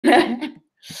Thanks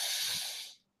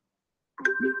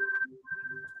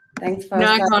for No,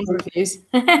 I can't refuse.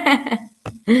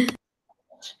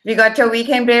 You got your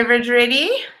weekend beverage ready?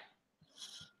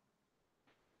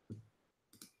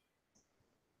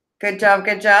 Good job,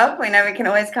 good job. We know we can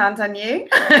always count on you.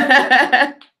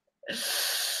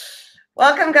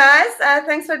 Welcome, guys.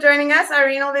 Thanks for joining us.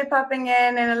 Irene will be popping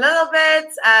in a little bit.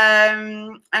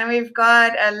 And we've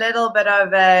got a little bit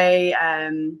of a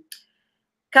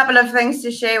couple of things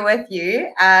to share with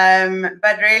you.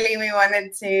 But really, we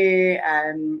wanted to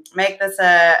make this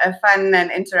a fun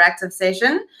and interactive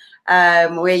session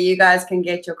where you guys can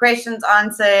get your questions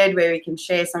answered, where we can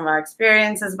share some of our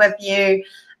experiences with you.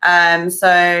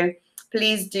 So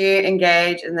please do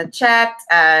engage in the chat.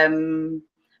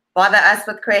 Bother us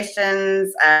with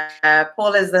questions.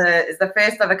 Paul is the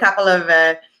first of a couple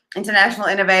of international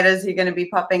innovators who are going to be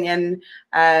popping in.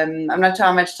 I'm not sure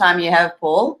how much time you have,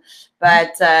 Paul,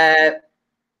 but yeah,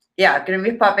 going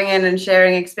to be popping in and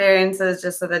sharing experiences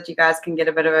just so that you guys can get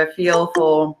a bit of a feel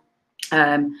for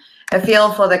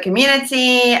the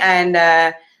community, and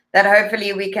that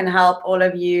hopefully we can help all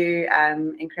of you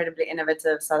incredibly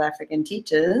innovative South African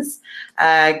teachers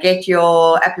get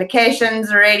your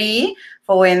applications ready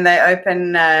for when they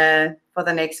open for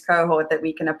the next cohort that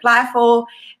we can apply for,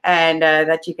 and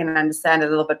that you can understand a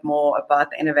little bit more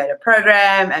about the Innovator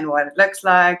program and what it looks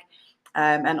like,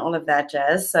 and all of that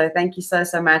jazz. So thank you so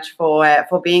much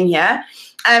for being here.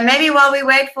 Maybe while we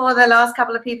wait for the last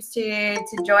couple of peeps to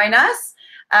join us,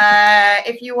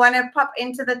 if you want to pop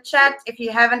into the chat, if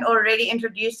you haven't already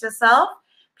introduced yourself,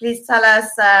 please tell us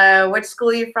which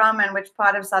school you're from and which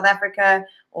part of South Africa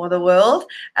or the world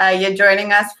you're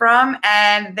joining us from,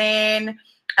 and then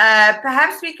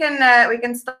perhaps we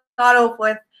can start off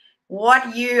with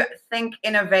what you think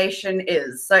innovation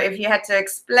is. So if you had to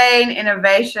explain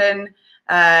innovation,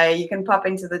 you can pop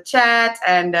into the chat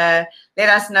and let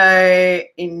us know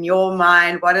in your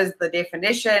mind what is the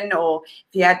definition, or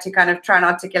if you had to kind of try and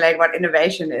articulate what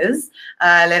innovation is,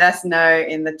 let us know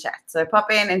in the chat. So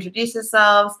pop in, introduce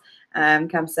yourselves,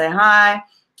 come say hi,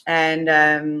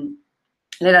 and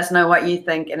let us know what you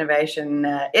think innovation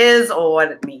is or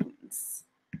what it means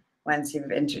once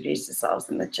you've introduced yourselves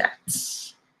in the chat.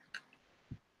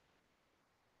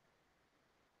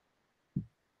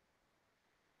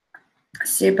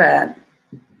 Super.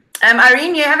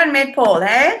 Irene, you haven't met Paul,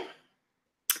 hey?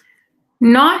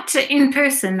 Not in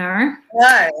person, no.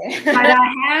 No. But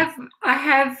I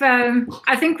have.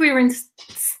 I think we're in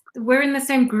the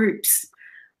same groups.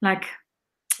 Like.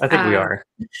 I think we are.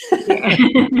 Yeah.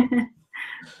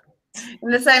 In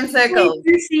the same circle.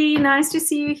 Nice to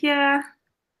see you here.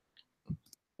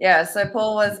 Yeah. So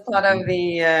Paul was part of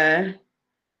the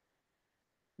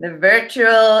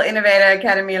virtual Innovator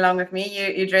Academy along with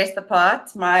me. You dressed the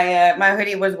part. My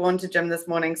hoodie was worn to gym this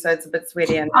morning, so it's a bit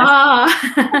sweaty. And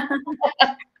I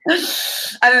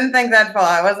didn't think that far.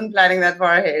 I wasn't planning that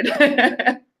far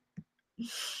ahead.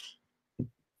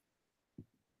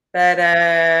 But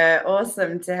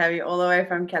awesome to have you all the way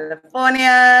from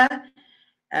California.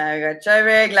 We got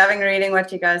Joburg, loving reading what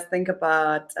you guys think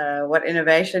about what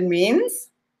innovation means.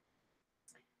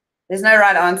 There's no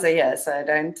right answer here, so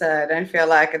don't feel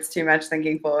like it's too much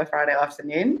thinking for a Friday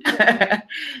afternoon.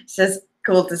 It's just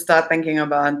cool to start thinking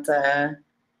about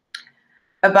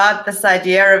this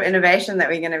idea of innovation that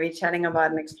we're going to be chatting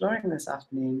about and exploring this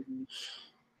afternoon.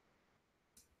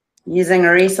 Using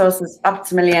resources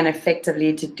optimally and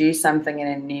effectively to do something in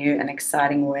a new and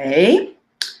exciting way.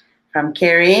 From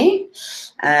Kerry.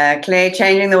 Claire,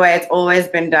 changing the way it's always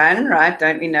been done, right?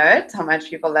 Don't we know it? How much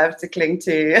people love to cling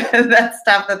to that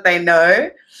stuff that they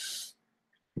know.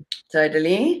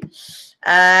 Totally.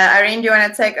 Irene, do you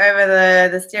want to take over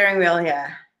the steering wheel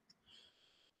here?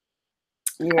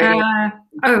 Oh,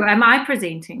 am I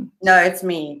presenting? No, it's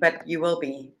me, but you will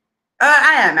be. Oh,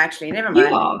 I am actually. Never mind.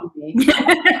 You are.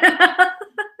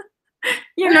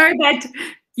 You know that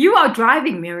you are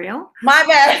driving, Muriel. My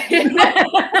bad.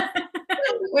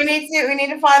 We need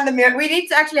to find the mirror. We need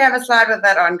to actually have a slide with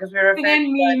that on because we're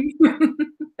referring to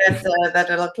that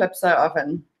little clip so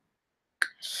often.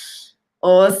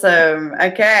 Awesome.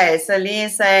 Okay, so Lee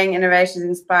is saying innovation is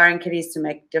inspiring kiddies to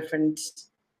make a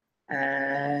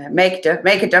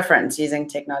difference using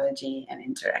technology and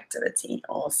interactivity.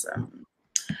 Awesome.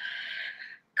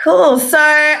 Cool. So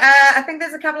I think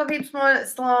there's a couple of people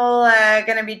still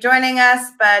going to be joining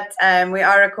us, but we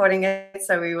are recording it,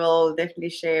 so we will definitely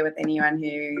share with anyone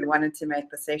who wanted to make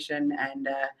the session and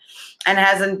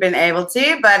hasn't been able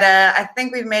to. But I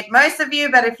think we've met most of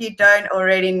you. But if you don't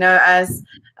already know us,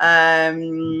 I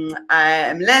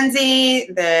am Lindsay,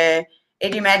 the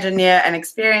Edumagineer and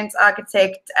Experience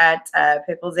Architect at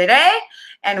PurpleZA.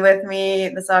 And with me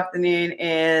this afternoon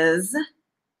is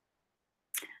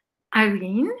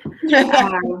Irene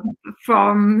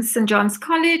from St. John's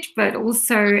College, but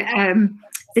also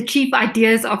the Chief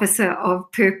Ideas Officer of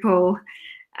PurpleZA.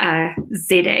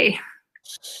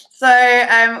 So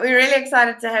we're really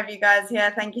excited to have you guys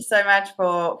here. Thank you so much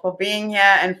for being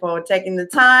here and for taking the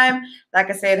time. Like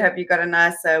I said, hope you got a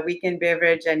nice weekend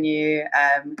beverage and you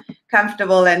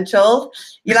comfortable and chilled.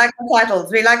 You like the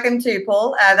titles. We like them too,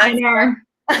 Paul. I know.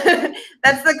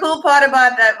 That's the cool part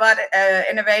about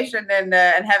innovation and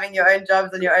having your own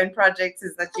jobs and your own projects,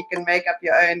 is that you can make up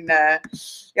your own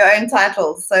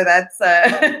titles. So that's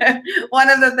one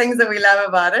of the things that we love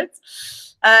about it.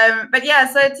 But yeah,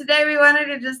 so today we wanted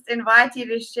to just invite you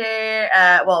to share,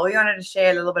 we wanted to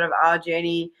share a little bit of our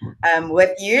journey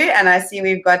with you. And I see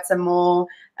we've got some more,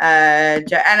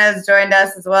 Joanna's joined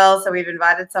us as well. So we've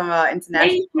invited some of our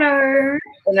international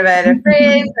innovator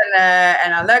friends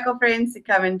and our local friends to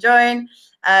come and join.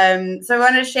 So we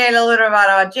want to share a little bit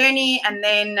about our journey and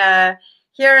then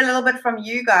hear a little bit from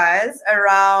you guys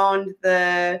around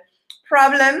the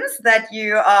problems that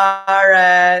you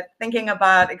are thinking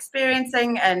about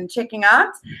experiencing and checking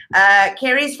out.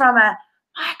 Kerry's from a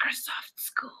Microsoft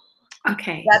school.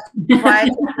 Okay. That's why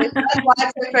it's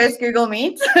the first Google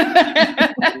Meet.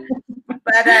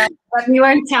 but you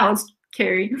won't tell us,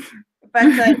 Kerry. But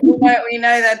we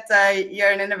know that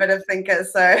you're an innovative thinker,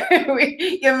 so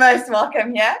you're most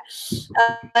welcome here.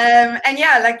 And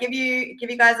yeah, like give you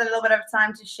guys a little bit of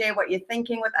time to share what you're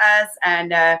thinking with us,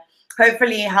 and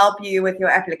hopefully help you with your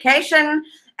application,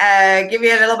 give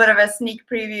you a little bit of a sneak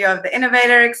preview of the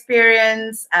Innovator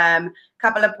experience,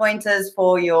 couple of pointers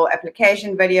for your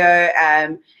application video,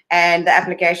 and the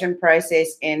application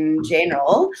process in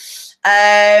general.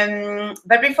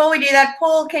 But before we do that,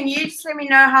 Paul, can you just let me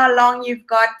know how long you've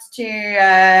got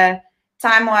to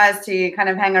time-wise to kind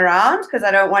of hang around? Because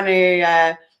I don't want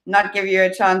to not give you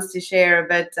a chance to share a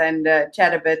bit and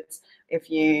chat a bit if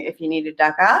you need to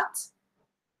duck out.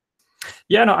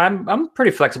 Yeah, no, I'm pretty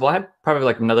flexible. I had probably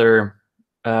like another,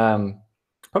 probably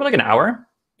like an hour.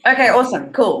 Okay,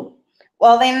 awesome, cool.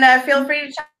 Well, then feel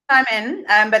free to chime in.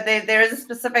 But there is a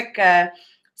specific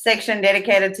section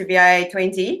dedicated to VIA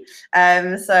 20.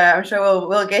 So I'm sure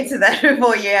we'll get to that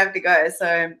before you have to go.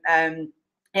 So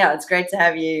yeah, it's great to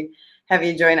have you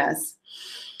join us.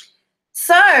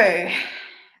 So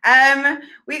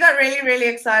we got really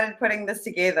excited putting this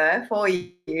together for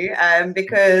you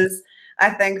because I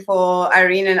think for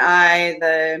Irene and I,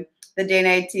 the Den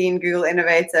 18 Google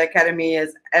Innovator Academy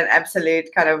is an absolute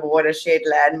kind of watershed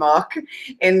landmark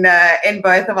in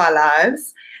both of our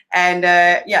lives. And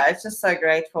yeah, it's just so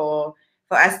great for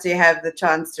us to have the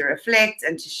chance to reflect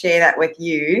and to share that with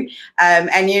you.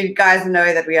 And you guys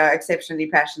know that we are exceptionally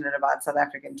passionate about South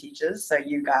African teachers. So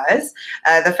you guys,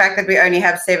 the fact that we only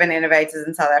have 7 innovators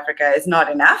in South Africa is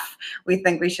not enough. We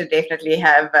think we should definitely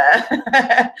have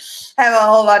have a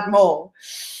whole lot more.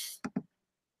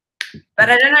 But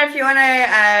I don't know if you want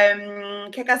to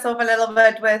kick us off a little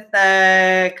bit with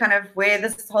kind of where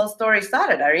this whole story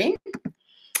started, Irene.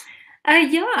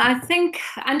 Yeah, I think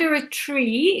under a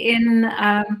tree in,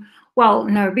 well,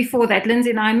 no, before that, Lindsay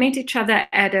and I met each other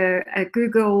at a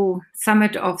Google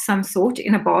summit of some sort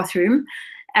in a bathroom.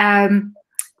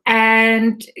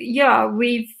 And yeah,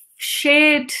 we've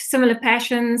shared similar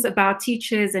passions about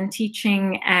teachers and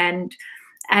teaching and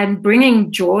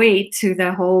bringing joy to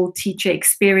the whole teacher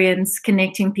experience,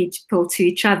 connecting people to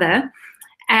each other.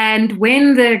 And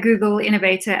when the Google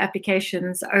Innovator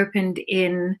applications opened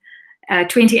in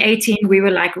 2018, we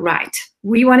were like, right,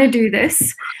 we want to do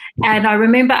this. And I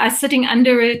remember us sitting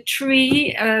under a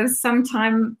tree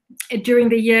sometime during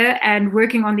the year and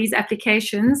working on these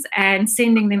applications and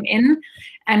sending them in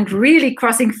and really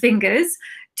crossing fingers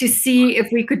to see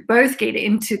if we could both get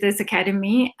into this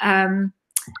academy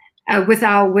with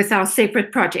our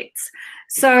separate projects.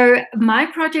 So my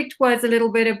project was a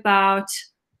little bit about,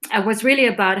 was really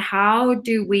about how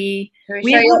do we...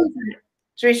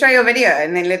 Should we show your video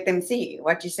and then let them see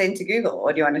what you sent to Google,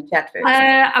 or do you want to chat first?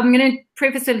 I'm going to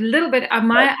preface a little bit.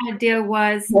 My idea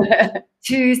was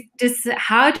to just,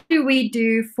 how do we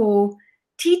do for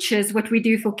teachers what we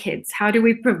do for kids? How do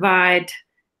we provide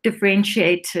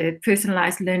differentiated,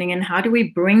 personalized learning, and how do we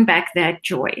bring back that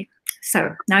joy?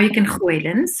 So now you can gooi,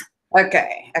 Linz.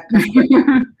 Okay.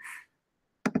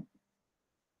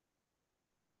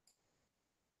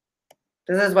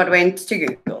 This is what went to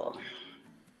Google.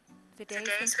 The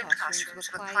days when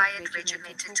classrooms were quiet,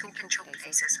 regimented, and controlled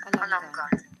places are long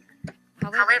gone.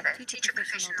 However, teacher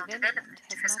professional development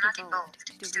has not evolved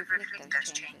to reflect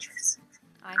those changes.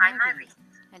 I'm Irene,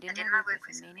 And in my work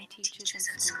with many teachers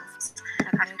and schools,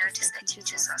 I've noticed that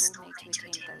teachers are still made to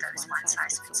attend those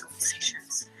one-size-fits-all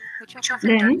sessions, which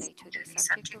often don't relate to their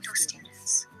subject or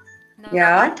students. No,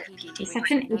 Yeah. There's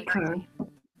such an echo.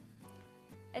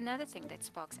 Another thing that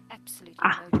sparks absolutely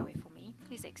no joy for me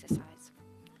is exercise.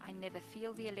 I never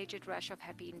feel the alleged rush of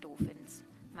happy endorphins.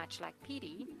 Much like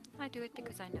PD, I do it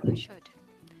because I know I should.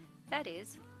 That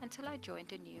is, until I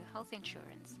joined a new health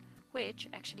insurance, which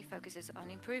actually focuses on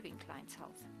improving clients'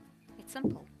 health. It's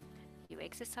simple. You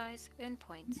exercise, earn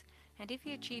points, and if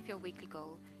you achieve your weekly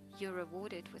goal, you're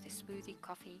rewarded with a smoothie,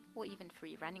 coffee, or even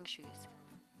free running shoes.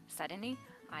 Suddenly,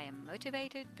 I am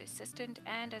motivated, persistent,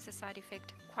 and as a side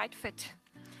effect, quite fit.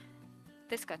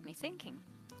 This got me thinking,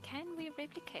 can we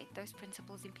replicate those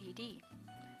principles in PD?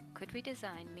 Could we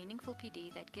design meaningful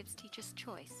PD that gives teachers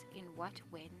choice in what,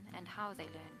 when, and how they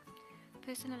learn?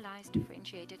 Personalized,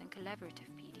 differentiated, and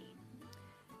collaborative PD.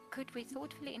 Could we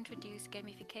thoughtfully introduce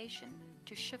gamification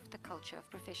to shift the culture of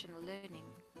professional learning?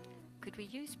 Could we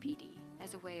use PD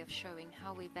as a way of showing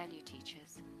how we value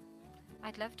teachers?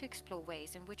 I'd love to explore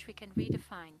ways in which we can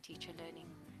redefine teacher learning,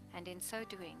 and in so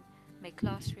doing, make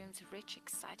classrooms rich,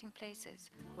 exciting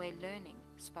places where learning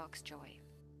sparks joy.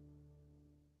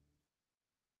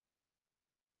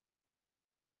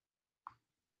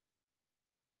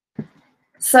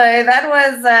 So that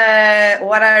was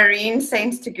what Irene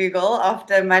sent to Google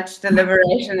after much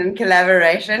deliberation and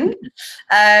collaboration.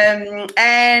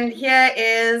 And here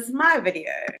is my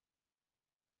video.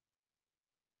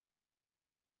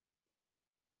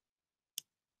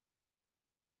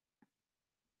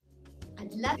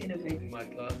 I'd love to innovate in my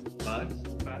class,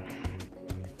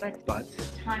 but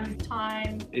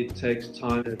Time. it takes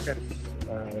time to get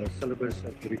syllabus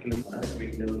and curriculum.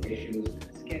 Innovation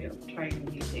Scared of trying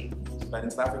new things. But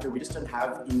in South Africa, we just don't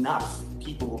have enough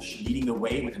people leading the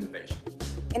way with innovation.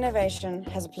 Innovation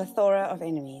has a plethora of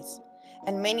enemies,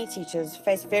 and many teachers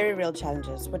face very real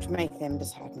challenges which make them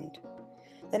disheartened.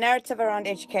 The narrative around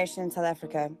education in South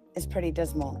Africa is pretty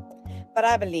dismal, but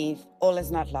I believe all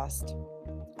is not lost.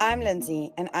 I'm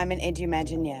Lindsay, and I'm an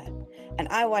Edumagineer, and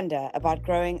I wonder about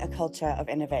growing a culture of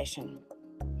innovation.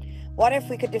 What if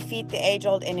we could defeat the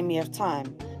age-old enemy of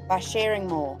time by sharing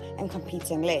more and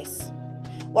competing less?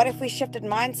 What if we shifted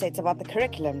mindsets about the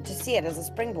curriculum to see it as a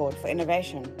springboard for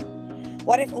innovation?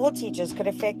 What if all teachers could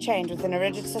effect change within a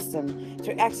rigid system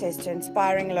through access to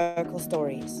inspiring local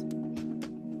stories?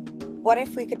 What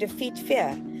if we could defeat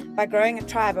fear by growing a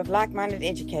tribe of like-minded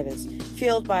educators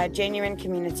fueled by a genuine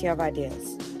community of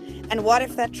ideas? And what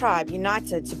if that tribe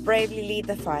united to bravely lead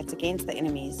the fight against the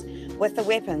enemies with the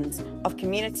weapons of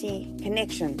community,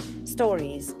 connection,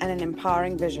 stories, and an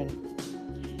empowering vision?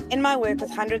 In my work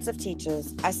with hundreds of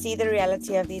teachers, I see the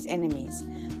reality of these enemies,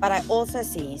 but I also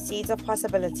see seeds of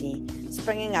possibility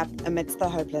springing up amidst the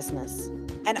hopelessness.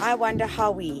 And I wonder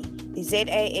how we, the ZA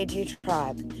Edu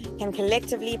tribe, can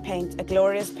collectively paint a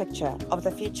glorious picture of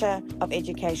the future of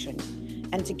education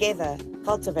and together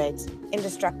cultivate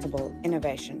indestructible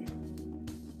innovation.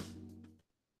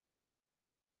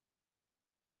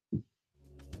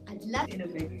 I'd love to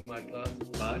innovate in my class,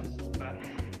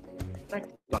 but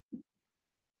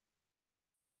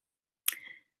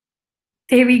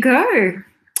There we go.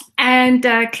 And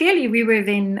clearly we were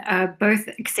then both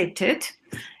accepted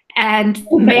and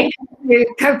made it to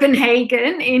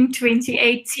Copenhagen in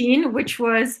 2018, which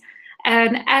was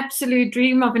an absolute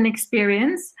dream of an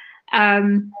experience.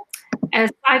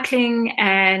 Cycling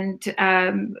and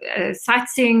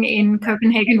sightseeing in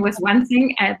Copenhagen was one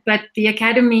thing, but the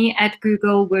academy at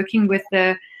Google, working with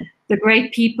the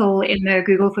great people in the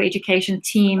Google for Education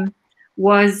team,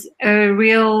 was a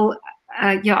real,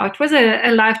 it was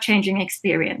a life-changing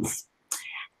experience.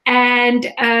 And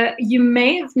you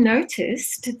may have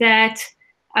noticed that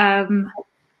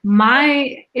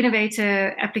my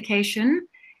Innovator application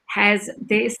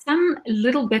there's some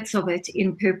little bits of it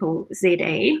in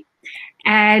PurpleZA,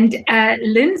 and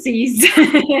Lindsay's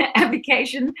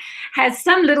application has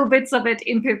some little bits of it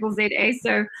in PurpleZA.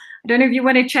 So I don't know if you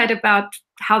want to chat about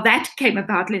how that came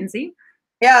about, Lindsay.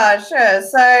 Yeah, sure.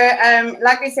 So,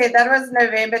 like we said, that was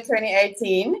November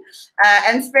 2018.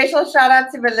 And special shout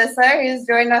out to Melissa, who's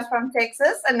joined us from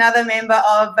Texas, another member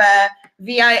of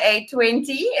VIA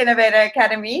 20 Innovator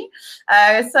Academy.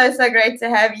 So great to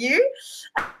have you.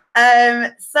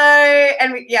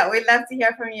 Yeah, we'd love to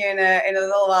hear from you in a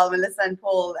little while, Melissa and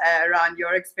Paul, around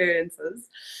your experiences.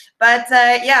 But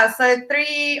yeah, so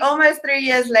almost 3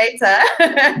 years later,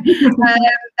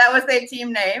 that was their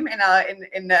team name in our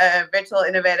Virtual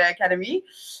Innovator Academy.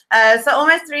 So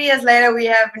almost 3 years later, we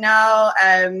have now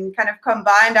kind of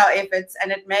combined our efforts,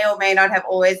 and it may or may not have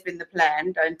always been the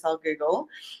plan. Don't tell Google.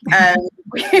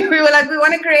 We were like, we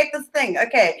want to create this thing.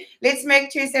 Okay, let's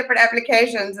make 2 separate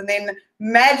applications, and then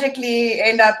magically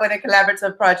end up with a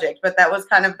collaborative project. But that was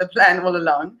kind of the plan all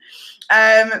along.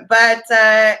 But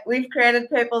we've created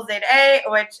PurpleZA,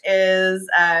 which is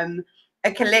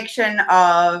a collection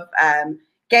of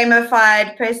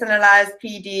gamified, personalized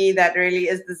PD that really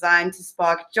is designed to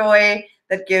spark joy,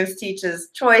 that gives teachers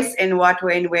choice in what,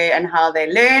 when, where, and how they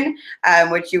learn,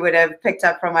 which you would have picked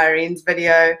up from Irene's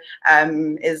video,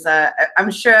 is,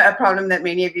 I'm sure, a problem that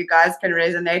many of you guys can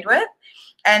resonate with.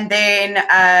 And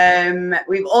then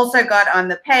we've also got on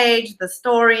the page the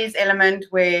stories element,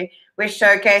 where we're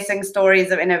showcasing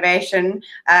stories of innovation.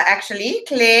 Actually,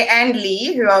 Claire and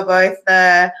Lee, who are both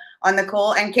on the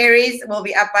call, and Kerry's will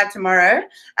be up by tomorrow.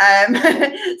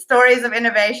 Stories of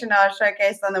innovation are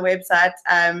showcased on the website,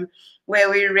 where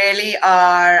we really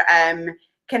are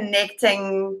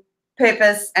connecting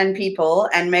purpose and people,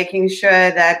 and making sure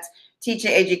that teacher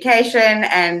education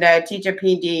and teacher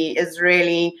PD is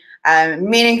really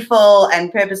meaningful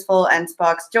and purposeful and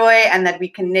sparks joy, and that we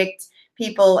connect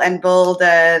people and build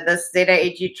this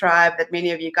ZAEG tribe that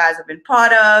many of you guys have been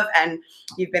part of, and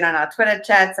you've been on our Twitter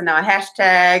chats and our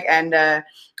hashtag and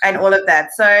all of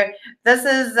that. So this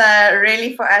is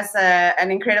really for us an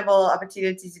incredible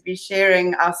opportunity to be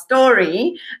sharing our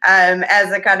story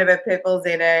as a kind of a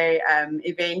PurpleZA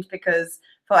event, because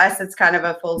for us it's kind of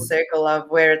a full circle of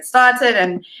where it started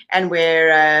and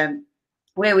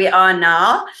where we are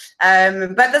now.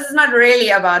 But this is not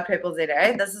really about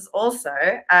PurpleZA. This is also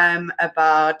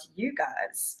about you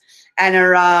guys and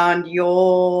around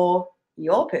your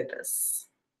purpose.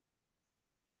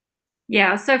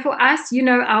 Yeah, so for us, you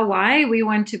know our why. We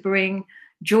want to bring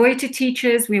joy to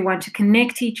teachers. We want to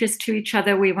connect teachers to each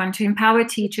other. We want to empower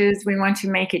teachers. We want to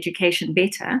make education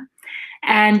better.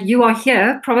 And you are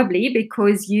here probably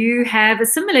because you have a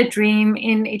similar dream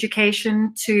in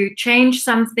education, to change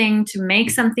something, to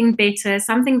make something better,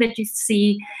 something that you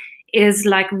see is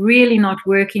like really not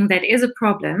working, that is a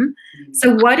problem.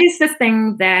 So what is the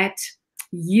thing that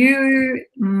you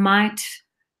might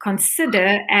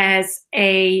consider as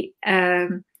a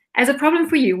problem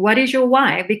for you? What is your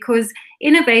why? Because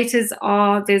innovators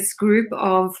are this group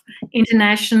of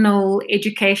international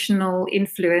educational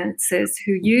influencers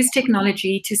who use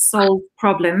technology to solve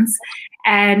problems.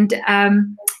 And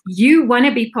you want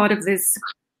to be part of this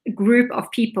group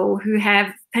of people who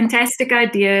have fantastic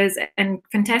ideas and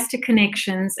fantastic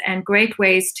connections and great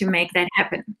ways to make that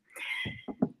happen.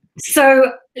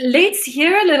 So let's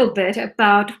hear a little bit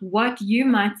about what you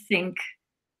might think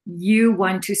you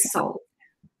want to solve.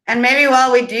 And maybe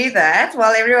while we do that,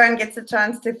 while everyone gets a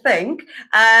chance to think,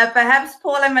 perhaps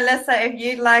Paul and Melissa, if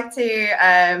you'd like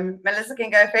to, Melissa can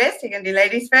go first, you can do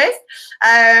ladies first.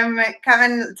 Come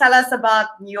and tell us about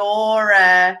your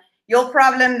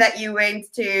problem that you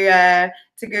went to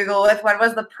Google with. What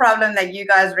was the problem that you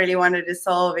guys really wanted to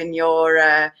solve in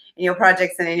your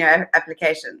projects and in your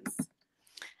applications?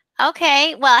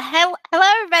 Okay, well, hello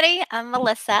everybody. I'm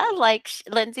Melissa, like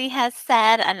Lindsay has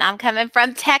said, and I'm coming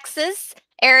from Texas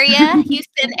area,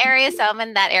 Houston area, so I'm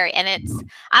in that area, and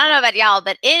I don't know about y'all,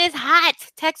 but it is hot.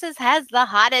 Texas has the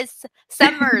hottest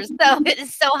summers, so it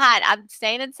is so hot. I'm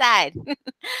staying inside.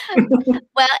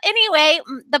 Well, anyway,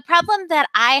 the problem that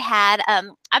I had,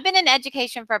 I've been in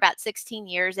education for about 16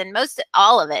 years, and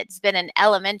all of it's been an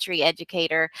elementary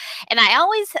educator. And I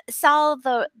always saw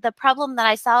the problem that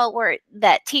I saw were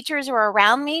that teachers were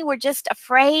around me were just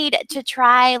afraid to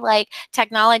try like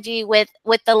technology with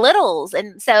the littles.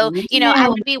 And so, you know, I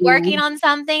would be working on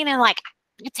something and like,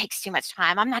 it takes too much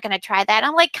time. I'm not going to try that.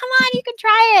 I'm like, come on, you can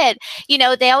try it. You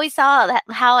know, they always saw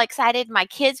how excited my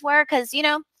kids were because, you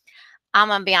know, I'm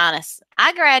going to be honest.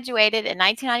 I graduated in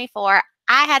 1994.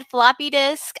 I had floppy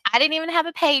disk. I didn't even have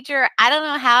a pager. I don't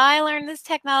know how I learned this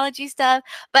technology stuff,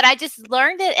 but I just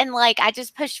learned it and like I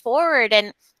just pushed forward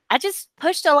and I just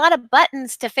pushed a lot of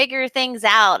buttons to figure things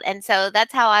out. And so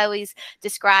that's how I always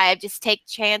describe, just take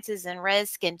chances and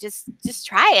risk and just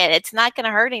try it. It's not going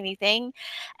to hurt anything.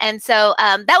 And so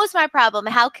that was my problem.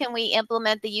 How can we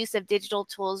implement the use of digital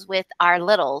tools with our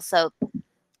little? So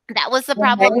that was the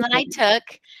problem that I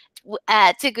took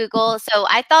to Google. So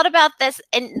I thought about this,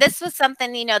 and this was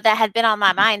something, you know, that had been on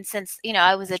my mind since, you know,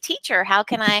 I was a teacher. How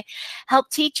can I help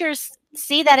teachers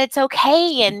see that it's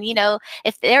okay. And,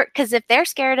 if they're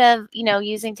scared of,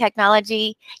 using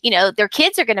technology, their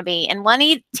kids are going to be. And one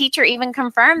teacher even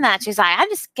confirmed that. She's like, I'm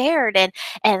just scared.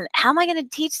 And how am I going to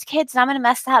teach the kids? And I'm going to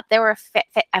mess up. They were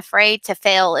afraid to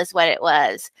fail is what it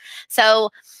was. So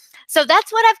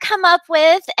that's what I've come up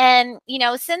with. And,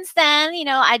 since then,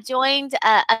 I joined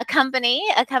a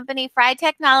company, Fry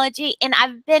Technology, and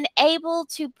I've been able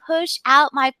to push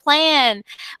out my plan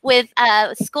with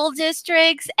school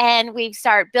districts. And we've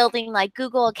started building like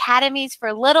Google Academies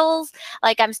for littles.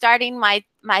 Like I'm starting my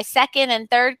second and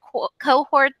third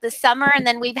cohort this summer. And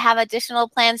then we have additional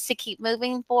plans to keep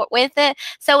moving with it.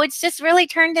 So it's just really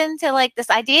turned into like this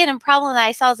idea and problem that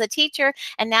I saw as a teacher.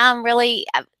 And now I'm really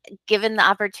given the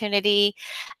opportunity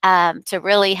to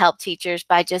really help teachers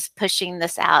by just pushing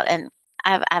this out. And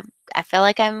I feel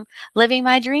like I'm living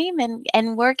my dream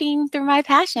and working through my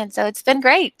passion. So it's been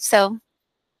great. So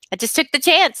I just took the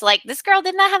chance. Like, this girl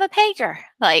did not have a pager.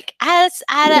 Like, I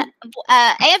had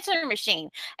a answering machine.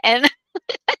 And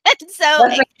so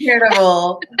that's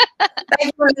incredible.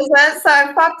 Thank you, Melissa. So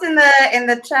I popped in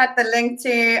the chat the link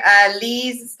to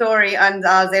Lee's story on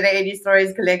our ZA80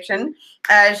 Stories collection.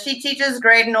 She teaches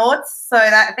grade noughts, so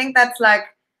I think that's like,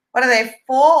 what are they,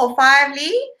 4 or 5,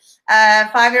 Lee?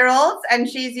 5-year-olds, and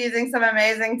she's using some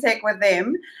amazing tech with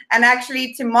them. And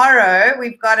actually tomorrow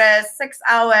we've got a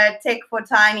 6-hour Tech for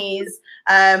Tinies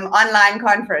online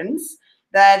conference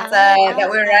that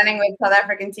we're running with South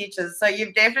African teachers. So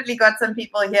you've definitely got some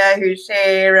people here who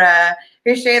share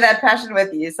that passion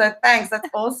with you. So thanks, that's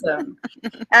awesome.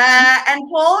 And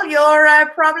Paul, your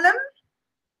problem?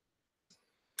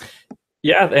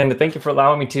 Yeah, and thank you for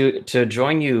allowing me to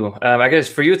join you. I guess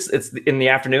for you it's in the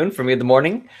afternoon, for me in the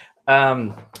morning.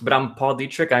 But I'm Paul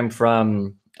Dietrich. I'm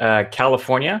from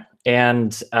California,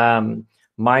 and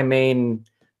my main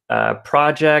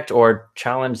project or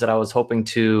challenge that I was hoping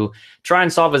to try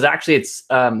and solve is actually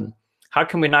how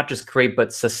can we not just create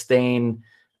but sustain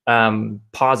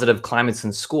positive climates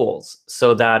in schools,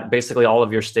 so that basically all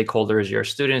of your stakeholders, your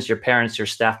students, your parents, your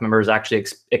staff members actually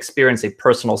experience a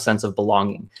personal sense of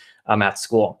belonging at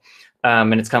school.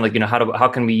 And it's kind of like, how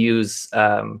can we use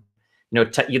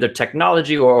either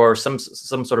technology or some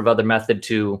sort of other method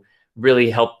to really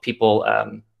help people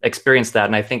experience that.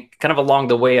 And I think kind of along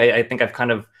the way, I think I've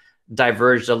kind of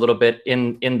diverged a little bit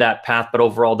in that path, but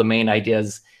overall the main idea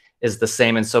is the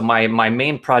same. And so my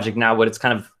main project now, what it's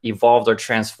kind of evolved or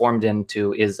transformed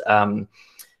into is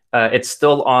it's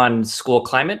still on school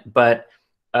climate, but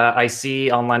I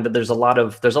see online that there's a lot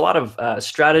of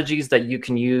strategies that you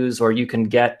can use or you can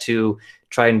get to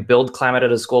try and build climate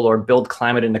at a school or build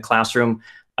climate in the classroom.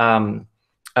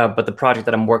 But the project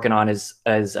that I'm working on is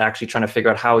actually trying to figure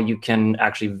out how you can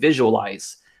actually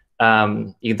visualize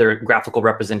either graphical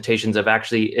representations of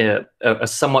actually a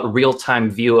somewhat real-time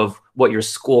view of what your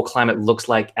school climate looks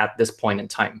like at this point in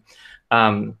time.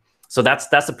 So that's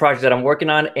the project that I'm working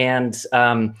on, and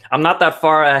I'm not that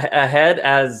far ahead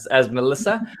as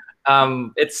Melissa.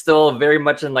 It's still very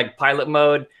much in like pilot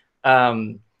mode,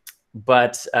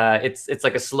 but it's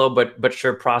like a slow but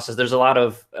sure process. There's a lot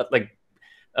of like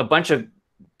a bunch of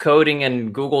coding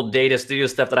and Google Data Studio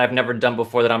stuff that I've never done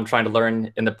before that I'm trying to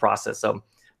learn in the process. So,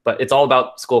 but it's all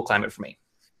about school climate for me.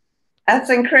 That's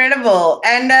incredible.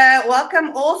 And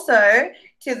welcome also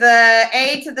to the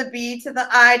A, to the B, to the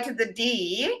I, to the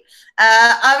D.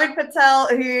 Arvid Patel,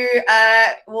 who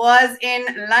was in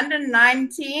London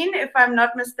 19, if I'm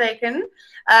not mistaken,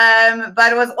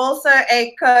 but was also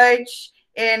a coach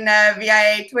in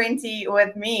VIA 20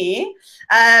 with me.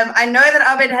 I know that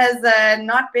Arvid has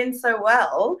not been so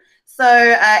well.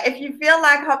 So if you feel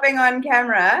like hopping on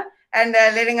camera and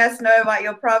letting us know about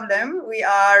your problem, we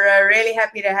are really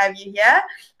happy to have you here.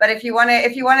 But if you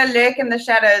wanna lurk in the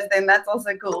shadows, then that's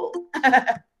also cool.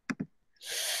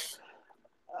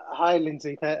 Hi,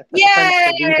 Lindsay.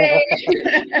 Yay!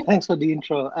 Thanks for the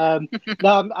intro.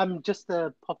 No, I'm just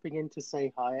popping in to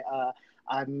say hi.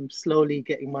 I'm slowly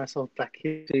getting myself back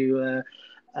into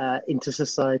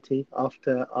society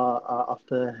after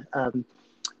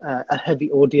a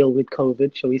heavy ordeal with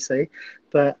COVID, shall we say?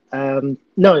 But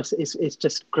no, it's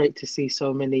just great to see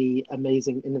so many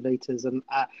amazing innovators, and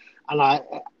I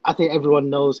think everyone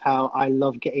knows how I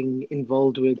love getting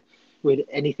involved with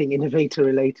anything innovator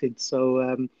related.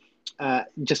 So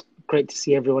just great to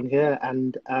see everyone here,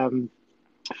 and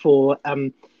for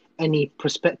any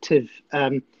prospective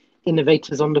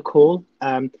innovators on the call,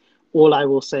 all I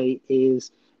will say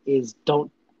is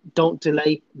don't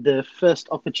delay. The first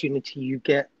opportunity you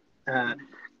get,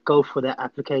 go for that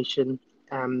application.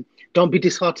 Don't be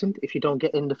disheartened if you don't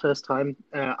get in the first time.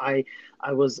 I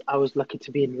was lucky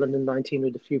to be in London 19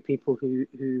 with a few people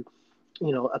who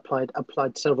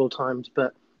applied several times,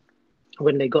 but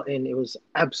when they got in, it was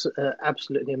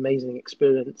absolutely amazing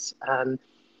experience, and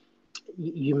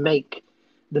you make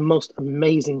the most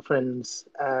amazing friends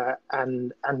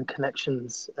and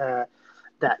connections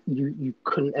that you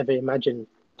couldn't ever imagine.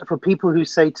 For people who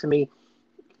say to me,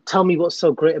 "Tell me what's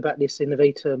so great about this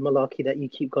innovator malarkey that you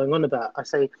keep going on about," I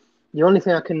say, the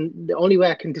only way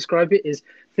I can describe it is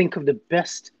think of the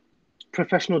best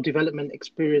professional development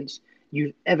experience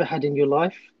you've ever had in your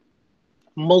life,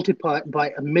 multiply it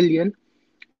by 1,000,000,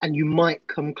 and you might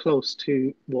come close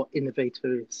to what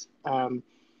Innovator is.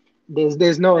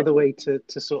 There's no other way to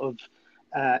sort of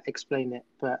explain it.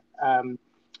 But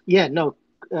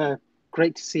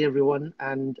great to see everyone,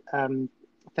 and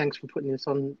thanks for putting this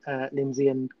on, Lindsay,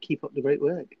 and keep up the great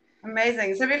work.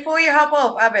 Amazing. So before you hop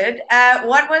off, Abid,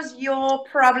 what was your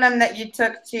problem that you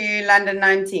took to London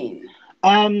 19?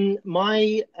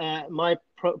 My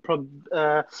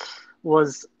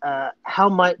was how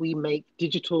might we make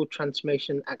digital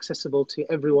transformation accessible to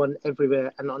everyone,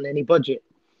 everywhere, and on any budget?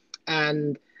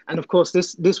 And of course,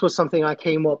 this was something I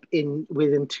came up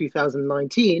with in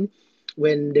 2019,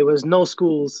 when there was no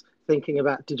schools thinking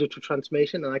about digital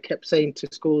transformation, and I kept saying to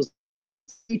schools,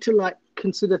 you need to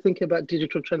consider thinking about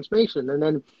digital transformation. And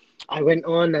then I went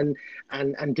on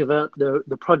and developed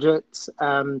the project.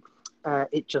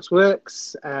 It Just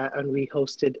Works, and we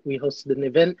hosted an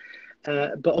event.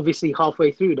 But obviously,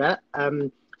 halfway through that,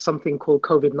 something called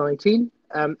COVID-19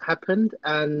 happened,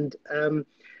 and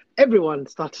everyone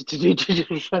started to do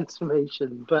digital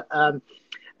transformation. But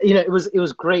it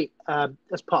was great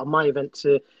as part of my event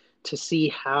to see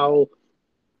how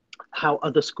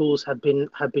other schools have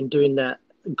been doing that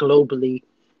globally,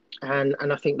 and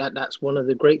I think that's one of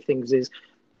the great things is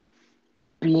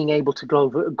being able to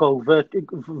go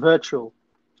virtual.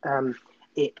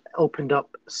 It opened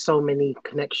up so many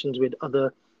connections with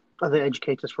other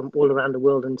educators from all around the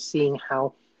world, and seeing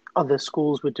how other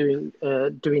schools were doing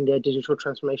their digital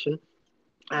transformation.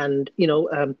 And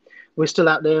we're still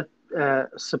out there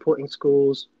supporting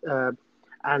schools.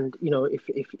 And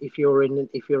if you're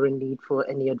in need for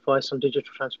any advice on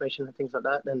digital transformation and things like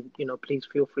that, then please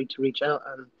feel free to reach out.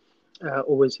 And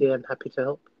always here and happy to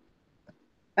help.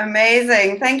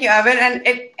 Amazing. Thank you, Abid. And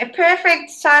a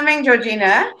perfect timing,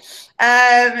 Georgina.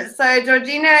 So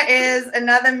Georgina is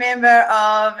another member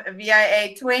of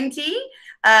VIA 20,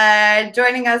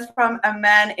 joining us from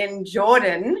Amman in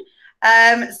Jordan.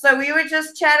 So we were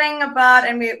just chatting about,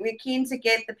 and we're keen to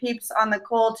get the peeps on the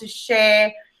call to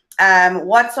share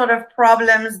what sort of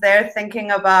problems they're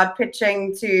thinking about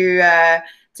pitching to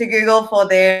Google for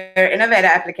their Innovator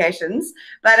applications.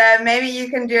 But maybe you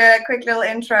can do a quick little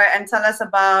intro and tell us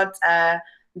about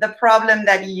the problem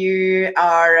that you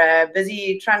are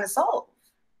busy trying to solve.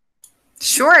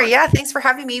 Sure. Yeah. Thanks for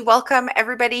having me. Welcome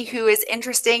everybody who is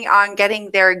interested on getting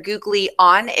their Googly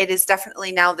on. It is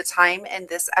definitely now the time in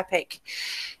this epic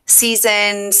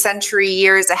season, century,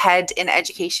 years ahead in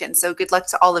education. So good luck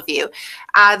to all of you.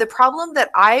 The problem that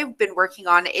I've been working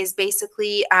on is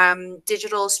basically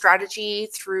digital strategy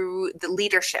through the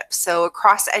leadership. So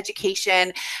across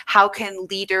education, how can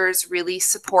leaders really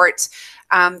support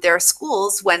their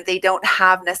schools when they don't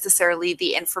have necessarily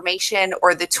the information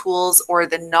or the tools or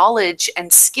the knowledge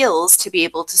and skills to be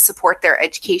able to support their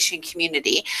education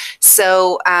community.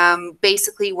 So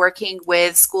basically working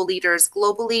with school leaders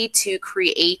globally to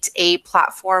create a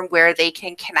platform where they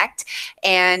can connect.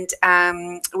 And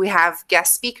we have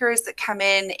guest speakers that come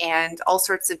in and all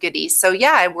sorts of goodies. So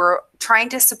yeah, we're trying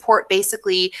to support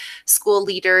basically school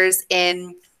leaders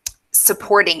in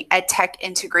supporting EdTech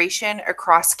integration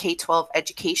across K-12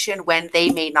 education when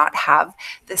they may not have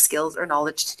the skills or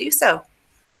knowledge to do so.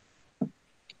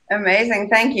 Amazing,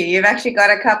 thank you. You've actually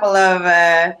got a couple of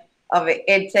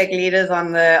EdTech leaders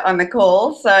on the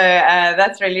call, so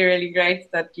that's really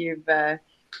great that you've been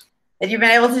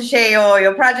able to share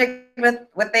your project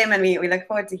with them, and we look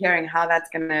forward to hearing how that's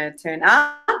going to turn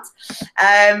out.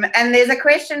 And there's a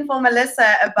question for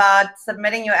Melissa about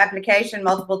submitting your application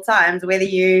multiple times, whether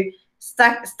you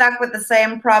stuck with the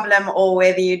same problem or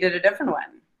whether you did a different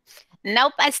one.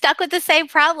 Nope, I stuck with the same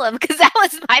problem because that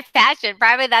was my passion.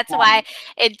 Probably that's why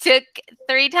it took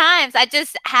 3 times. I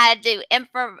just had to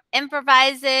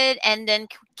improvise it and then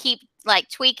keep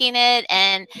tweaking it.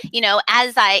 And,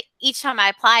 as each time I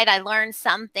applied, I learned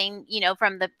something,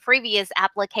 from the previous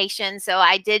application. So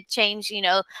I did change,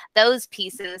 those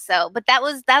pieces. So, but that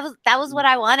was what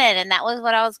I wanted. And that was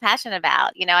what I was passionate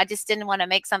about. I just didn't want to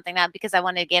make something up because I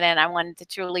wanted to get in. I wanted to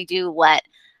truly do what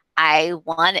I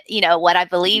wanted, what I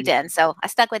believed in. So I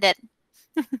stuck with it.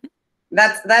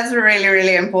 That's really,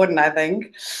 really important, I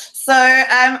think. So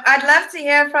I'd love to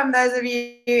hear from those of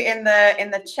you in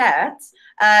the chat.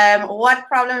 What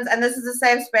problems, and this is a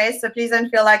safe space, so please don't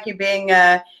feel like you're being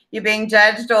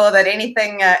judged, or that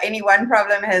any one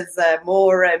problem has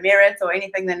more merit or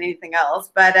anything than anything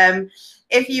else. But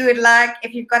if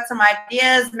you've got some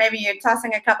ideas, maybe you're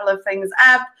tossing a couple of things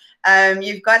up.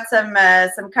 You've got some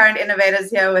current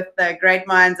innovators here with great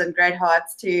minds and great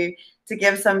hearts to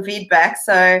give some feedback.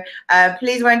 So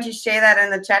please won't you share that in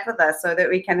the chat with us, so that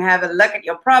we can have a look at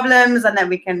your problems, and then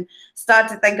we can start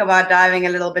to think about diving a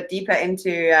little bit deeper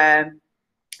into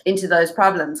those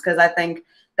problems, because I think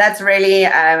that's really,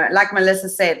 like Melissa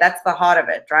said, that's the heart of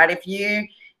it, right?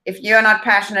 If you're not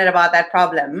passionate about that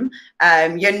problem,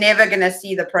 you're never going to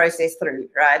see the process through,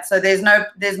 right? So there's no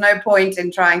point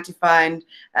in trying to find,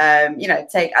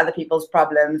 take other people's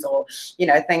problems, or,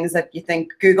 things that you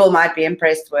think Google might be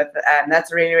impressed with.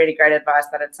 That's really, really great advice,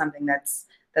 that it's something that's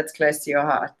close to your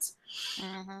heart.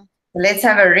 Mm-hmm. Let's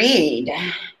have a read.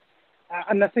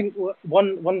 And I think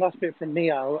one last bit from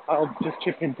me, I'll just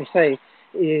chip in to say,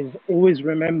 is always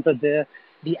remember the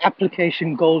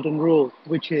application golden rule,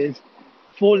 which is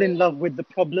fall in love with the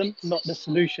problem, not the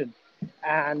solution.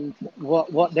 And what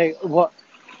the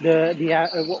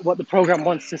program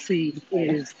wants to see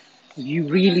is you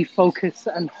really focus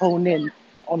and hone in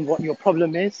on what your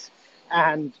problem is,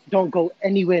 and don't go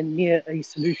anywhere near a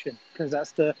solution, because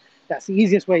that's the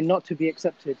easiest way not to be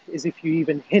accepted, is if you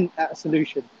even hint at a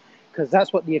solution, because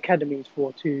that's what the academy is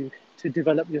for, to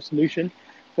develop your solution.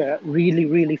 But really,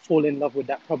 really fall in love with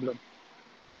that problem.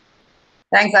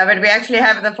 Thanks, David. We actually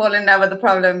have the fall in love with the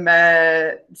problem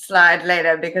slide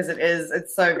later, because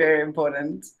it's so very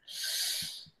important.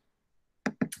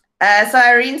 So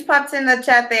Irene's popped in the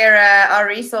chat there our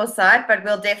resource site, but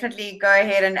we'll definitely go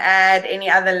ahead and add any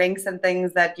other links and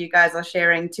things that you guys are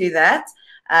sharing to that.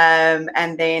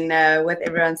 And then with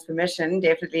everyone's permission,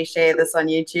 definitely share this on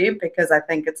YouTube, because I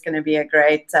think it's going to be a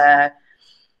great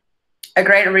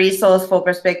resource for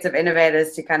prospective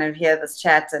innovators to kind of hear this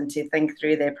chat and to think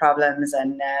through their problems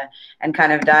and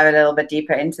kind of dive a little bit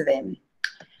deeper into them.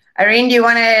 Irene, do you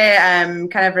want to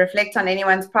kind of reflect on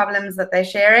anyone's problems that they're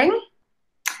sharing?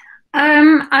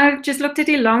 I've just looked at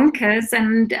Ilonka's,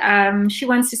 and she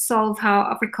wants to solve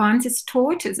how Afrikaans is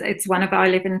taught. It's one of our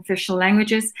 11 official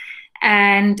languages,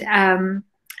 and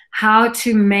how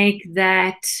to make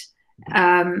that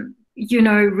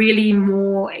really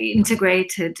more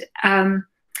integrated.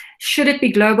 Should it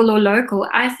be global or local?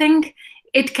 I think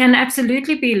it can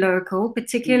absolutely be local,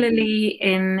 particularly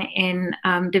in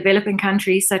developing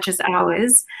countries such as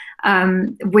ours,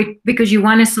 because you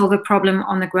want to solve a problem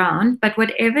on the ground. But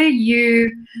whatever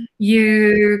you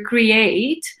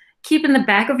create, keep in the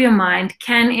back of your mind,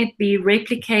 can it be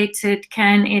replicated?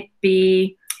 Can it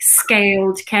be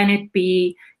scaled? Can it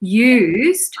be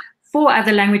used for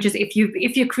other languages? If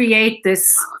you create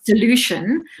this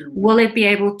solution, will it be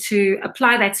able to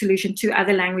apply that solution to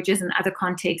other languages and other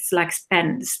contexts, like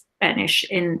Spanish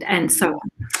and so on?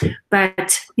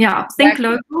 But yeah, think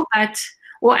local,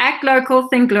 or act local,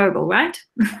 think global, right?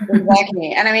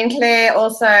 Exactly. And I mean, Claire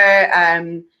also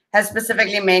has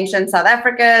specifically mentioned South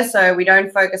Africa, so we don't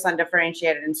focus on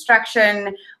differentiated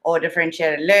instruction or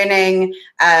differentiated learning,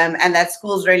 and that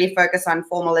schools really focus on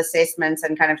formal assessments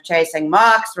and kind of chasing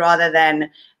marks rather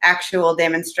than actual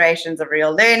demonstrations of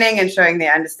real learning and showing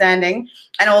their understanding.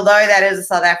 And although that is a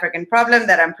South African problem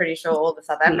that I'm pretty sure all the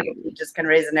South African teachers can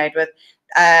resonate with,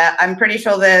 I'm pretty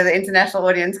sure the international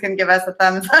audience can give us a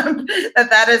thumbs up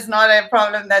that is not a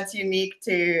problem that's unique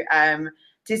to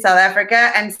South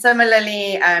Africa. And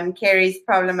similarly, Kerry's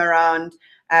problem around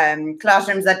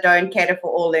classrooms that don't cater for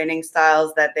all learning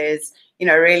styles, that there's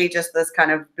really just this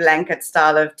kind of blanket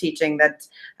style of teaching that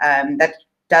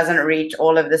doesn't reach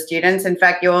all of the students. In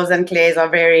fact, yours and Claire's are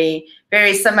very,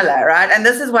 very similar, right? And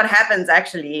this is what happens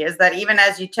actually, is that even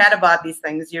as you chat about these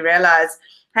things, you realize,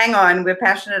 hang on, we're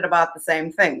passionate about the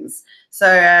same things. So,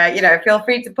 feel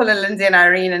free to pull a Lindsay and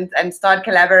Irene and start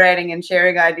collaborating and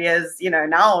sharing ideas,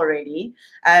 now already.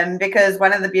 Because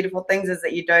one of the beautiful things is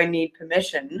that you don't need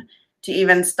permission to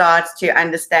even start to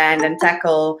understand and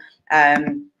tackle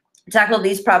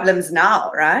these problems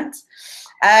now, right?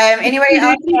 Anyway,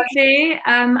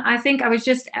 I think I was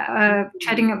just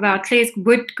chatting about Claire's.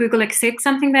 Would Google accept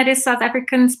something that is South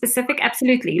African specific?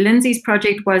 Absolutely. Lindsay's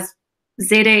project was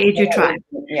ZA Edu Tribe.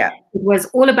 Yeah, it was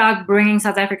all about bringing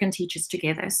South African teachers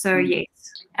together. So yes,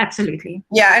 absolutely.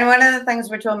 Yeah, and one of the things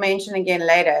which we'll mention again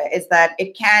later is that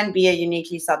it can be a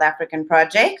uniquely South African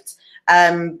project.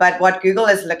 But what Google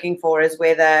is looking for is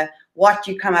whether what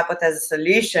you come up with as a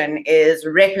solution is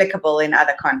replicable in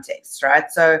other contexts,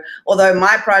 right? So although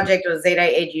my project was ZA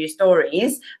Edu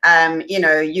Stories, you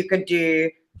know, you could do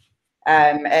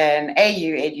an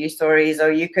AU Edu Stories,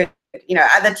 or you could, you know,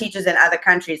 other teachers in other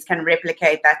countries can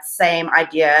replicate that same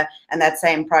idea and that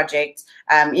same project.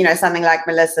 You know, something like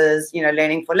Melissa's, you know,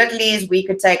 Learning for Littlies, we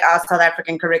could take our South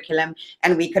African curriculum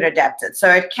and we could adapt it. So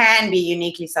it can be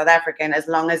uniquely South African as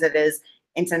long as it is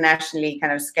internationally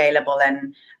kind of scalable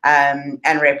and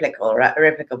replicable,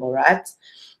 right?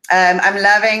 I'm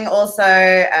loving also,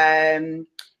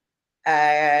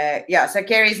 yeah, so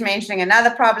Kerry's mentioning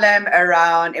another problem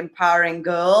around empowering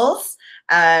girls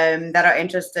that are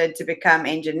interested to become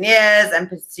engineers and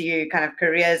pursue kind of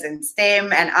careers in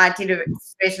STEM and IT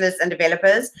specialists and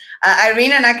developers.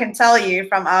 Irene and I can tell you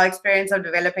from our experience of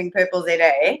developing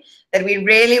PurpleZA that we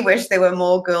really wish there were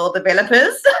more girl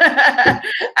developers.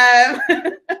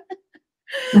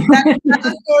 That's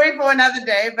another story for another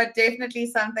day, but definitely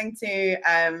something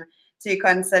to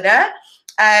consider.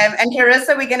 And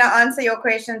Carissa, we're going to answer your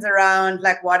questions around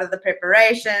like what are the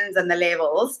preparations and the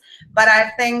levels. But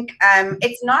I think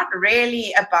it's not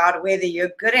really about whether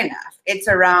you're good enough. It's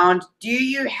around, do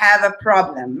you have a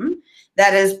problem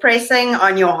that is pressing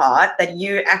on your heart that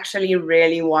you actually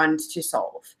really want to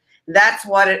solve? That's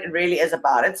what it really is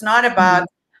about. It's not about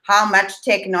how much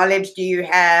tech knowledge do you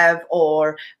have,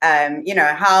 or you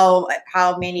know,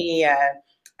 how many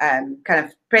kind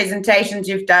of presentations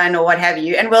you've done or what have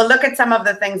you. And we'll look at some of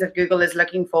the things that Google is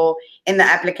looking for in the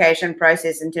application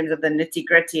process in terms of the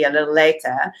nitty-gritty a little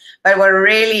later. But what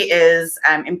really is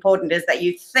important is that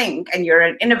you think, and you're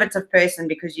an innovative person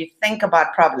because you think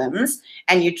about problems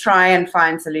and you try and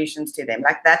find solutions to them.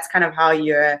 Like that's kind of how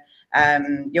you're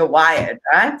wired,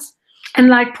 right? And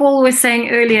like Paul was saying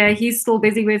earlier, he's still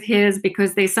busy with his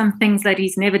because there's some things that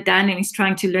he's never done and he's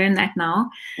trying to learn that now.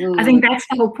 I think that's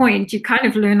the whole point. You kind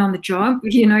of learn on the job.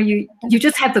 You know, you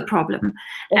just have the problem.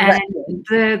 Exactly.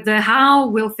 And the how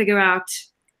we'll figure out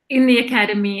in the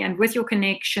academy and with your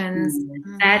connections,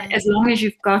 that as long as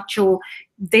you've got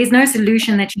there's no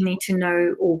solution that you need to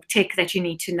know or tech that you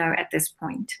need to know at this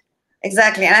point.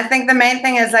 Exactly. And I think the main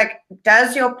thing is like,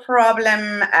 does your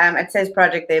problem, it says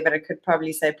project there, but it could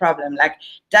probably say problem. Like,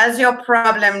 does your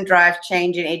problem drive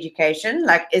change in education?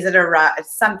 Like, is it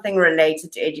something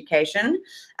related to education?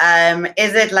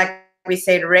 Is it, like we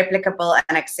said, replicable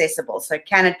and accessible? So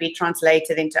can it be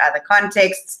translated into other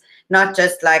contexts? Not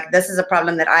just like, this is a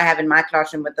problem that I have in my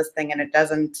classroom with this thing and it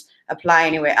doesn't apply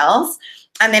anywhere else.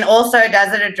 And then also,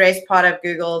 does it address part of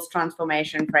Google's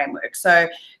transformation framework? So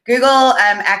Google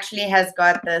actually has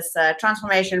got this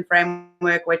transformation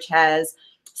framework, which has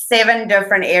 7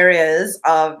 different areas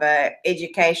of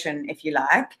education, if you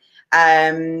like,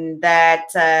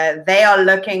 that they are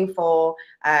looking for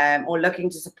or looking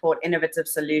to support innovative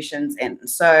solutions in.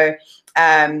 So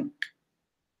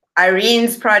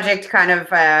Irene's project kind of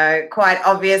quite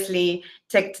obviously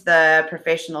ticked the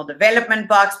professional development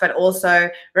box, but also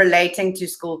relating to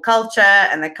school culture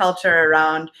and the culture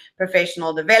around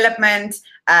professional development.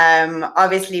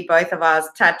 Obviously, both of us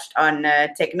touched on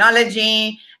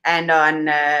technology and on,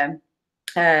 and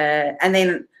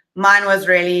then mine was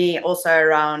really also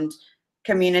around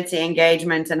community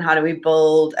engagement and how do we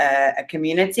build a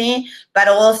community, but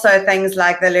also things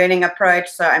like the learning approach.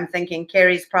 So I'm thinking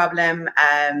Kerry's problem,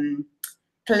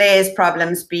 Claire's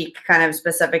problem speak kind of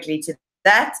specifically to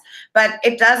that, but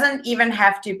it doesn't even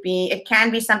have to be, it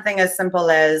can be something as simple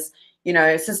as, you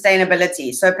know,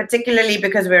 sustainability. So particularly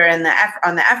because we're in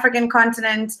on the African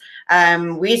continent,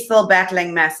 we're still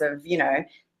battling massive, you know,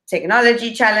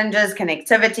 technology challenges,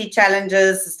 connectivity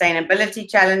challenges, sustainability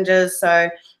challenges.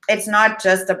 So it's not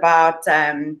just about,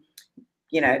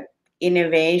 you know,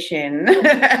 innovation,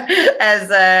 as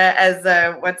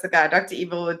what's the guy, Dr.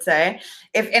 Evil would say.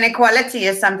 If inequality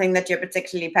is something that you're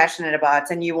particularly passionate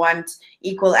about and you want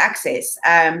equal access,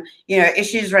 you know,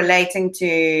 issues relating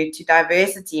to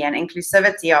diversity and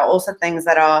inclusivity are also things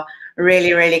that are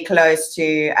really, really close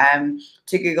to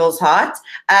Google's heart.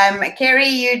 Kerry,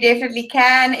 you definitely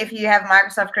can, if you have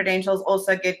Microsoft credentials,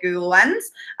 also get Google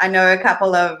ones. I know a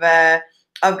couple of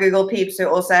Google peeps who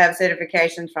also have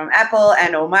certifications from Apple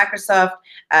and or Microsoft.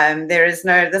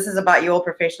 This is about your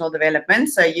professional development,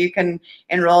 so you can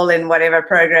enroll in whatever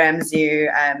programs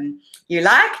you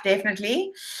like,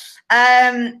 definitely.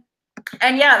 And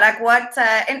yeah, like what,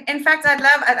 in fact,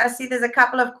 I see there's a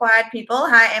couple of quiet people.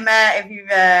 Hi, Emma, if you've,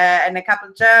 and a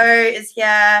couple, Joe is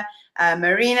here,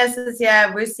 Marinas is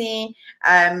here, Wusi.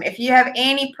 If you have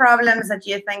any problems that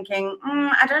you're thinking,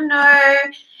 I don't know,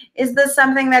 is this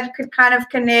something that could kind of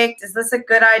connect? Is this a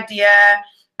good idea?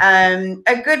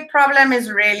 A good problem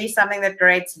is really something that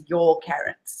grates your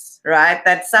carrots. right?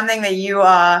 That's something that you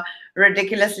are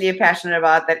ridiculously passionate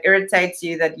about, that irritates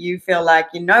you, that you feel like,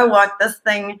 you know what, this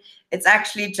thing, it's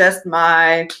actually just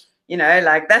my, you know,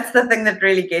 like that's the thing that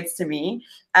really gets to me.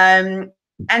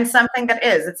 And something that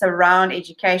it's around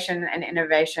education and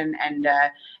innovation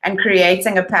and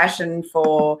creating a passion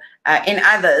for in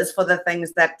others for the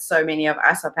things that so many of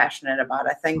us are passionate about.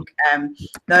 I think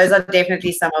those are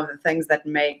definitely some of the things that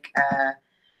make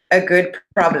a good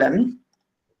problem.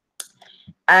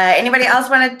 Anybody else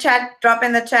want to chat? Drop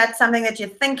in the chat something that you're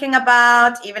thinking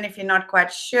about, even if you're not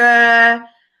quite sure.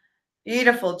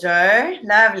 Beautiful, Joe.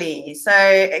 Lovely. So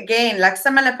again, like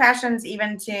similar passions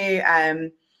even to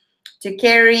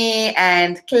Kerry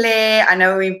and Claire. I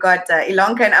know we've got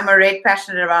Ilonka and Amaret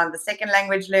passionate around the second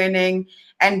language learning,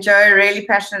 and Joe really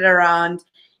passionate around,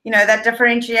 you know, that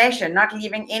differentiation, not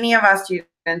leaving any of our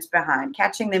students behind,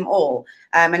 catching them all,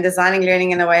 and designing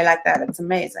learning in a way like that. It's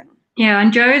amazing. Yeah,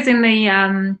 and Joe is in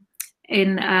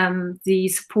the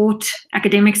support,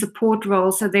 academic support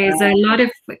role. So there's a lot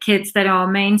of kids that are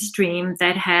mainstream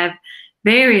that have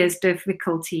various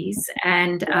difficulties,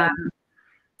 and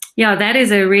yeah, that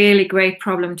is a really great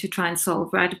problem to try and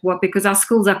solve, right? Because our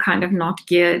schools are kind of not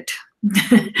geared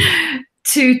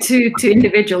to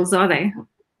individuals, are they?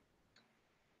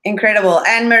 Incredible.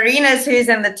 And Marina's, who's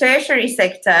in the tertiary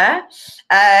sector,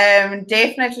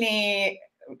 definitely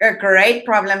a great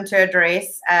problem to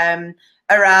address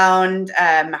around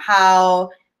how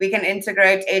we can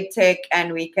integrate EdTech,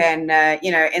 and we can,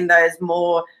 you know, in those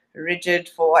more rigid,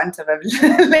 for want of a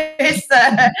less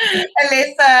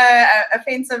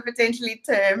offensive potentially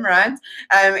term, right?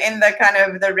 In the kind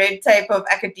of the red tape of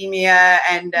academia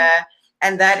and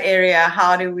that area,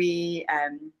 how do we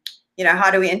you know,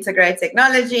 how do we integrate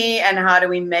technology, and how do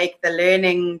we make the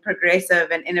learning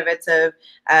progressive and innovative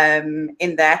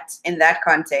in that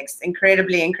context?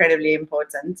 Incredibly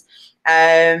important.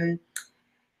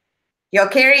 Yo,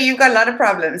 Kerry, you've got a lot of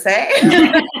problems,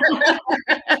 eh?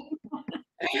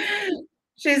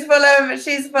 She's full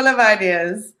of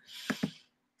ideas.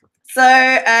 So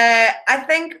I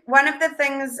think one of the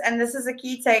things, and this is a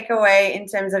key takeaway in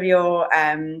terms of your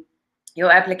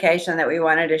application that we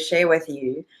wanted to share with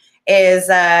you, is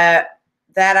that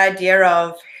idea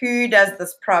of who does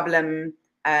this problem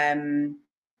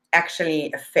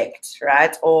actually affect,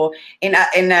 right? Or in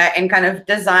kind of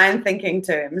design thinking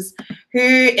terms, who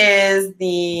is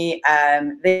the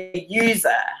user,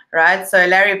 right? So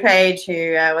Larry Page,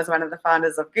 who was one of the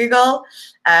founders of Google,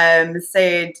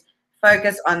 said,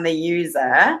 focus on the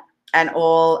user and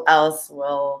all else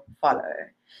will follow.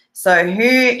 So who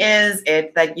is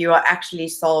it that you are actually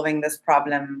solving this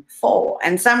problem for?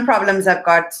 And some problems have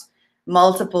got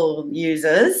multiple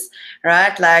users,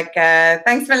 right? Like,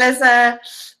 thanks, Melissa.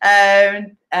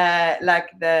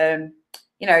 Like the,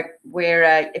 you know,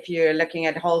 where if you're looking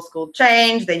at whole school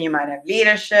change, then you might have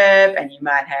leadership, and you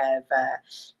might have,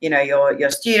 you know, your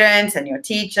students and your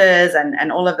teachers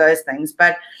and all of those things.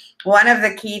 But one of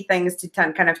the key things to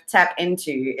kind of tap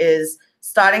into is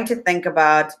starting to think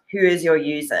about who is your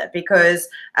user, because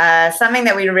something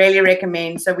that we really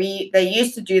recommend, so they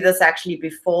used to do this actually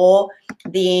before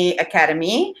the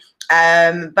academy,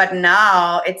 but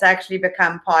now it's actually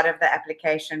become part of the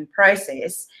application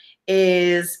process,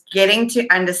 is getting to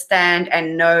understand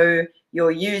and know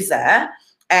your user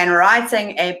and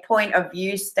writing a point of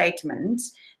view statement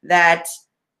that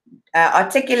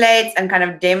articulates and kind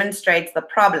of demonstrates the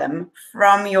problem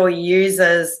from your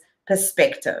user's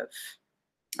perspective.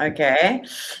 Okay,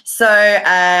 so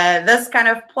this kind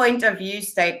of point of view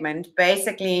statement,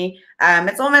 basically,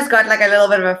 it's almost got like a little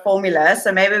bit of a formula.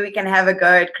 So maybe we can have a go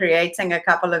at creating a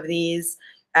couple of these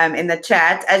in the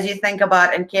chat. As you think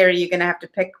about, and Kerry, you're going to have to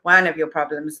pick one of your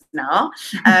problems now.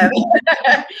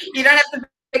 You don't have to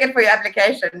pick it for your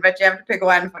application, but you have to pick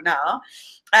one for now.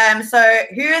 So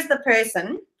who is the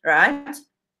person, right?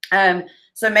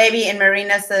 So maybe in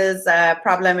Marina's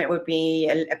problem, it would be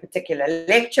a particular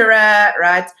lecturer,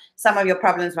 right? Some of your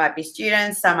problems might be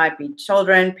students, some might be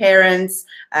children, parents,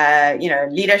 you know,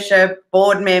 leadership,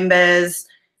 board members,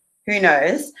 who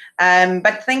knows?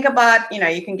 But think about, you know,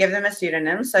 you can give them a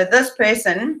pseudonym. So this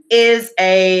person is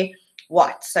a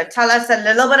what? So tell us a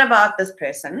little bit about this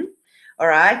person, all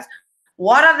right?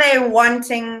 What are they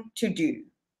wanting to do?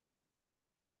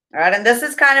 All right, and this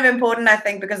is kind of important, I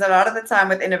think, because a lot of the time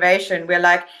with innovation, we're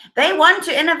like, they want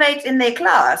to innovate in their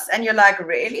class. And you're like,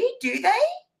 really? Do they?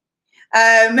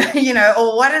 You know,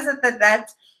 or what is it that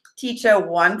teacher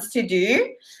wants to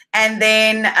do? And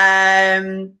then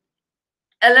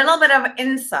a little bit of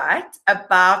insight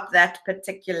about that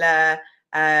particular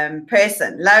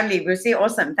person. Lovely, Lucy,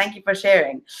 awesome. Thank you for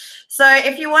sharing. So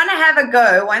if you want to have a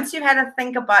go, once you've had a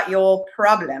think about your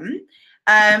problem,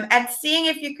 at seeing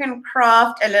if you can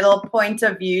craft a little point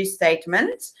of view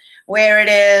statement where it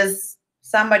is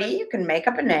somebody, you can make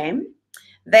up a name.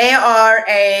 They are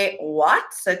a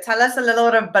what? So tell us a little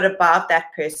bit about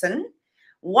that person.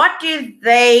 What do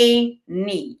they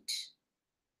need?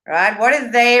 Right? What do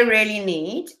they really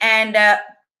need? And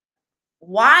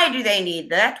why do they need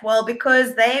that? Well,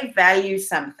 because they value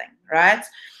something, right?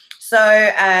 So,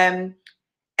 and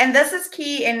this is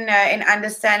key in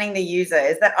understanding the user,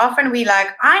 is that often we like,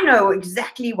 I know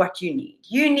exactly what you need.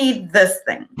 You need this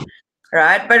thing,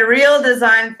 right? But real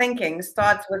design thinking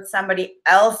starts with somebody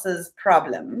else's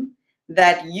problem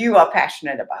that you are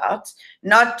passionate about,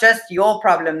 not just your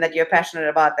problem that you're passionate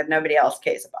about that nobody else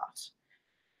cares about,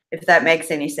 if that makes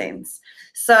any sense.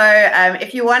 So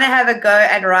if you want to have a go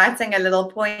at writing a little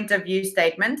point of view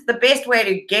statement, the best way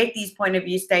to get these point of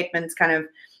view statements kind of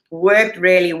worked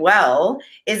really well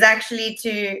is actually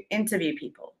to interview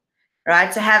people,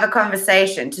 right? To have a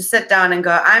conversation, to sit down and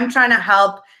go, I'm trying to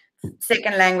help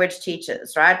second language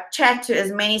teachers, right? Chat to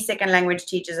as many second language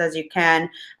teachers as you can.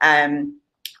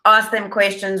 Ask them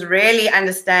questions, really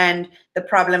understand the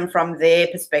problem from their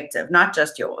perspective, not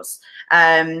just yours.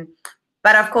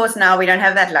 But of course, now we don't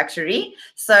have that luxury.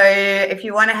 So if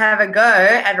you want to have a go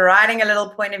at writing a little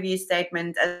point of view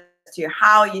statement as to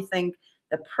how you think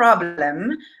the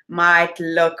problem might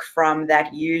look from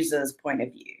that user's point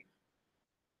of view.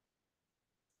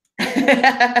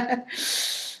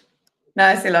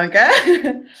 Nice,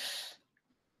 Ilonka.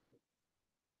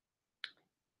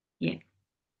 Yeah.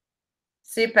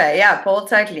 Super. Yeah, Paul,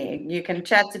 totally. You can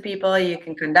chat to people, you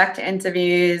can conduct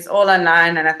interviews all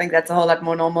online, and I think that's a whole lot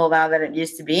more normal now than it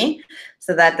used to be.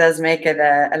 So that does make it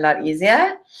a lot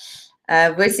easier.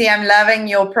 Vusi, I'm loving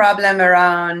your problem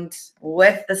around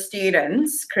with the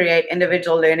students, create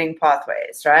individual learning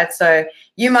pathways, right? So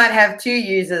you might have two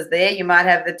users there. You might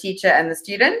have the teacher and the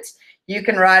student. You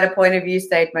can write a point of view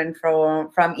statement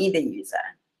from either user.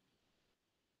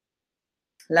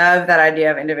 Love that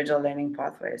idea of individual learning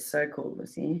pathways. So cool,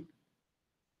 Lucy.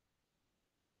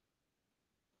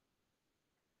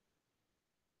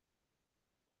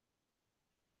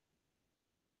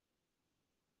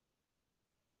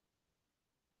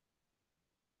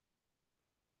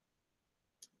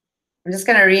 I'm just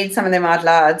going to read some of them out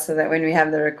loud so that when we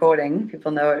have the recording,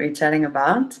 people know what we're chatting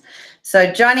about.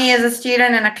 So Johnny is a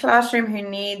student in a classroom who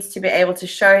needs to be able to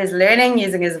show his learning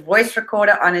using his voice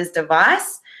recorder on his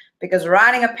device, because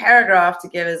writing a paragraph to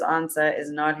give his answer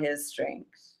is not his strength.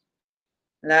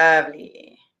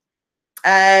 Lovely.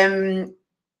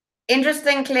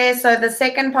 Interesting, Claire. So the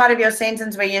second part of your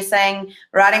sentence where you're saying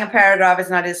writing a paragraph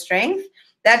is not his strength,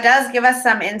 that does give us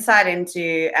some insight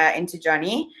into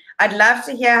Johnny. I'd love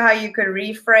to hear how you could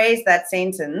rephrase that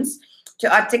sentence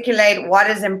to articulate what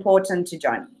is important to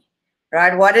Johnny,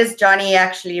 right? What is Johnny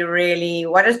actually really,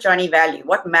 what does Johnny value?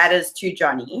 What matters to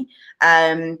Johnny?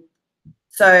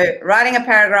 So writing a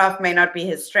paragraph may not be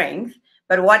his strength,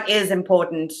 but what is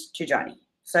important to Johnny?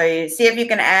 So see if you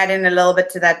can add in a little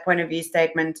bit to that point of view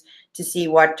statement to see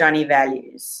what Johnny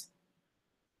values.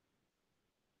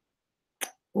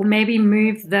 Or maybe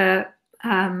move the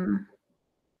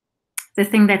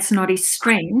thing that's not his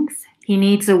strength. He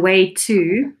needs a way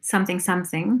to something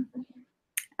to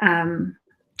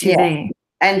there.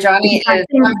 And Johnny is, I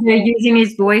think they're using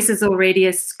his voice as already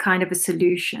as kind of a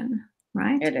solution,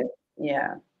 right? It is,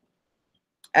 yeah.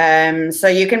 So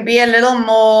you can be a little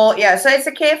more, yeah. So it's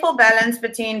a careful balance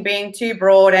between being too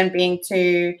broad and being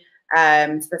too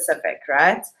specific,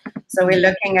 right? So we're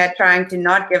looking at trying to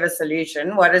not give a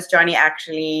solution. What is Johnny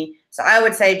actually? So I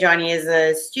would say Johnny is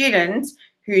a student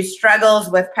who struggles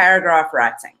with paragraph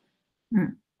writing,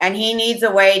 and he needs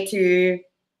a way to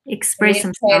express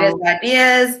himself, his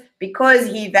ideas, because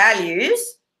he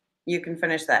values. You can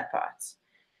finish that part.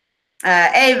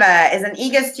 Ava is an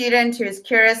eager student who is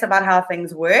curious about how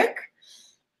things work.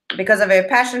 Because of her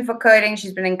passion for coding,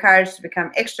 she's been encouraged to become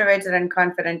extroverted and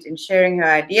confident in sharing her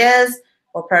ideas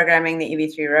or programming the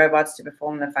EV3 robots to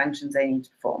perform the functions they need to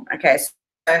perform. Okay,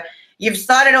 so you've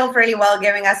started off really well,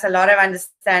 giving us a lot of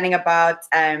understanding about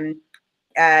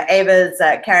Ava's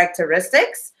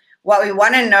characteristics. What we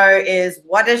want to know is,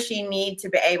 what does she need to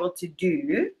be able to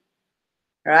do?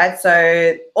 Right,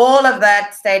 so all of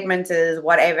that statement is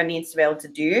what Ava needs to be able to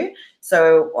do.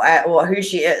 So, or who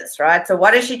she is, right? So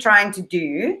what is she trying to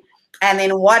do? And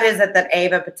then what is it that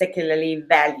Ava particularly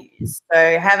values?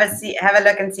 So have a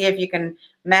look and see if you can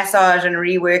massage and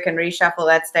rework and reshuffle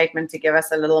that statement to give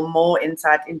us a little more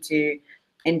insight into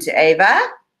Ava.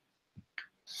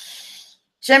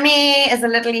 Jimmy is a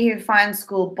littlie who finds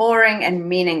school boring and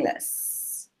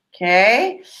meaningless.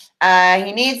 Okay.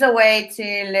 He needs a way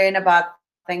to learn about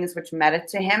things which matter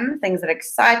to him, things that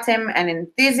excite him and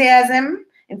enthuse him,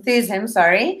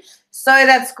 so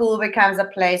that school becomes a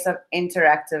place of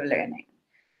interactive learning.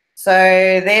 So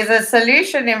there's a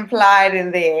solution implied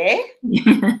in there.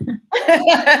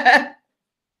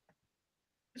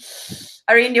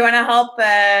 Irene, do you want to help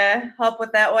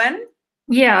with that one?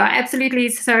 Yeah, absolutely.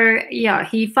 So yeah,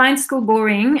 he finds school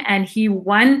boring and he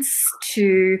wants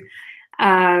to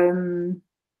have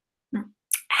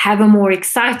a more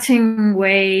exciting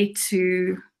way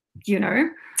to,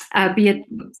 be it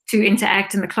to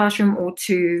interact in the classroom or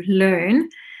to learn,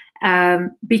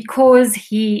 because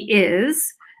he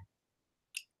is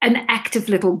an active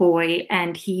little boy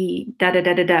and he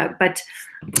But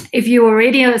if you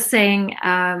already are saying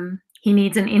he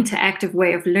needs an interactive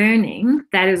way of learning,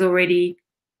 that is already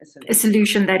a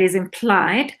solution that is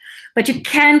implied. But you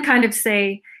can kind of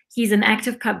say he's an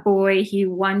active cut boy. He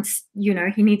wants,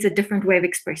 he needs a different way of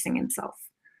expressing himself.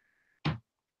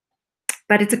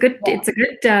 But it's a good problem.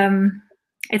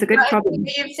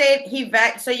 You've said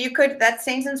that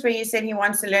sentence where you said he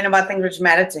wants to learn about things which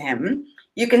matter to him,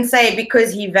 you can say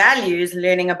because he values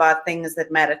learning about things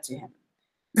that matter to him.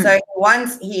 So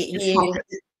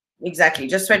exactly,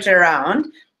 just switch it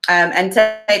around and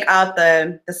take out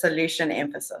the solution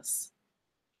emphasis.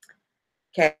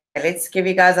 Okay, let's give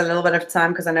you guys a little bit of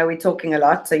time because I know we're talking a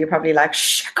lot, so you're probably like,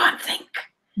 shh, I can't think.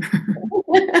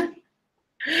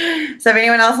 So if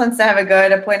anyone else wants to have a go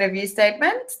at a point of view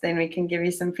statement, then we can give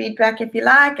you some feedback if you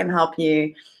like and help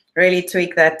you really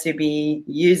tweak that to be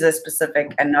user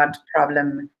specific and not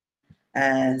problem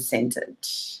centered.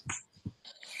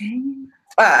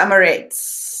 Amaret.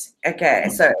 Okay,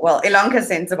 so Ilonka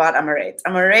sends about Amaret.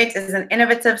 Amaret is an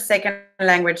innovative second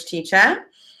language teacher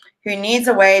who needs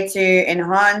a way to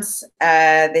enhance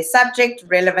their subject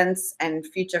relevance and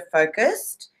future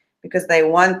focused, because they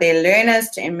want their learners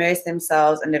to immerse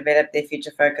themselves and develop their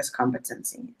future focused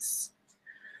competencies.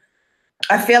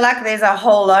 I feel like there's a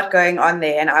whole lot going on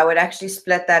there, and I would actually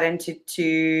split that into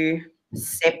two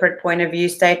separate point of view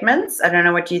statements. I don't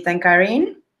know what you think,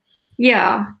 Irene.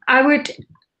 Yeah, I would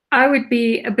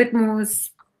be a bit more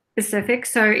specific.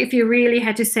 So if you really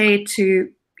had to say it to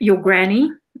your granny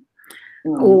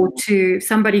or to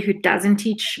somebody who doesn't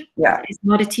teach, is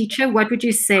not a teacher, what would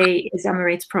you say is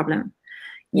Amaret's problem?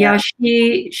 Yeah,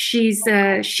 she's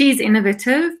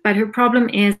innovative, but her problem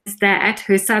is that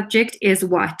her subject is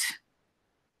what?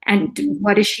 And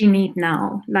what does she need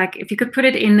now? Like, if you could put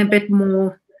it in a bit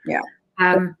more,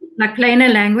 like plainer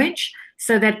language,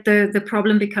 so that the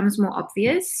problem becomes more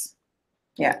obvious.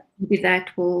 Yeah, maybe that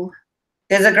will.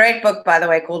 There's a great book, by the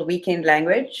way, called Weekend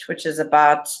Language, which is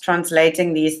about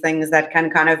translating these things that can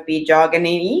kind of be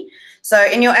jargony. So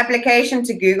in your application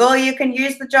to Google, you can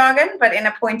use the jargon, but in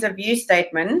a point of view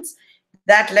statement,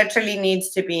 that literally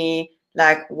needs to be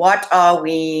like, what are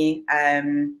we?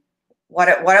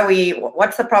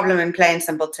 What's the problem in plain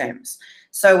simple terms?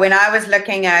 So when I was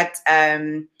looking at,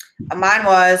 mine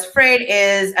was, Fred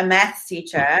is a maths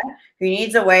teacher who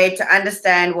needs a way to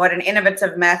understand what an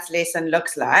innovative maths lesson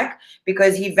looks like,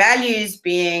 because he values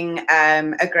being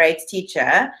a great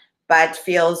teacher, but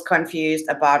feels confused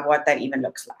about what that even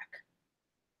looks like.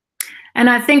 And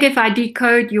I think if I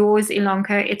decode yours,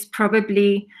 Ilonka, it's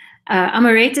probably,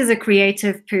 Amaret is a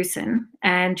creative person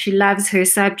and she loves her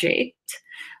subject,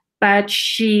 but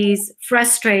she's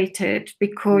frustrated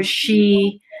because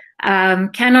she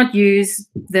cannot use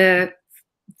the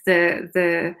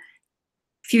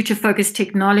future-focused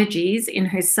technologies in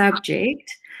her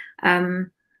subject,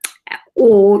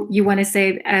 or you want to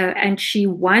say, and she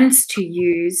wants to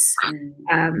use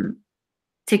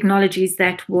technologies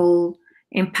that will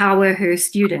empower her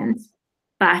students,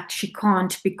 but she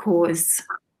can't because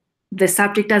the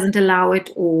subject doesn't allow it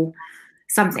or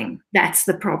something. That's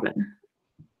the problem.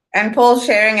 And Paul's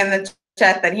sharing in the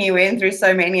chat that he went through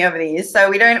so many of these. So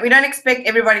we don't expect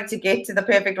everybody to get to the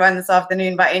perfect one this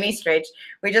afternoon by any stretch.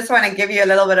 We just want to give you a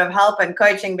little bit of help and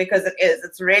coaching, because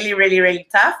it's really, really, really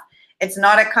tough. It's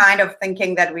not a kind of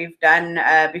thinking that we've done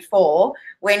before.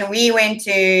 When we went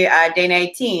to Den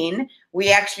 18,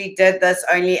 we actually did this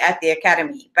only at the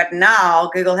academy. But now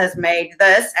Google has made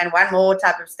this, and one more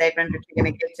type of statement, which we're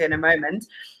going to get to in a moment,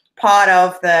 part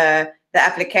of the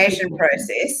application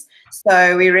process.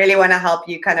 So we really want to help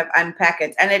you kind of unpack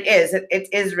it. And it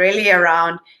is really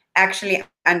around actually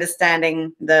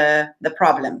understanding the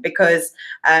problem, because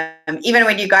even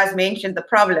when you guys mentioned the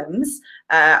problems,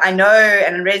 I know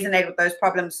and resonate with those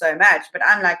problems so much, but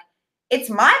I'm like, it's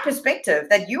my perspective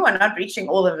that you are not reaching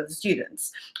all of the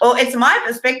students, or it's my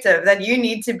perspective that you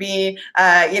need to be,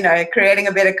 creating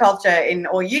a better culture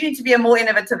or you need to be a more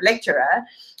innovative lecturer.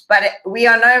 But we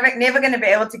are never going to be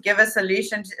able to give a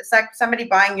solution. It's like somebody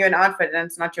buying you an outfit and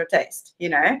it's not your taste,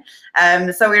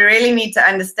 So we really need to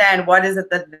understand what is it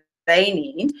that they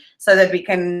need, so that we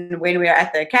can, when we are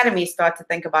at the academy, start to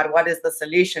think about what does the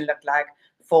solution look like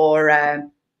for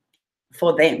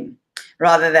them,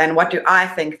 rather than what do I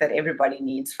think that everybody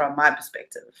needs from my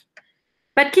perspective.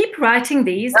 But keep writing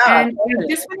these. And I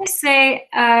just want to say,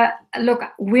 look,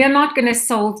 we're not going to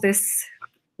solve this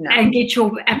and get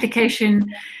your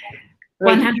application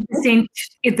 100%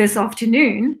 this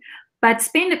afternoon, but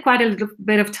spend quite a little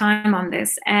bit of time on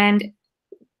this. And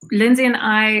Lindsay and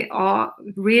I are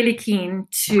really keen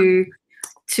to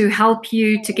help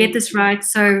you to get this right.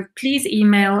 So please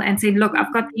email and say, look,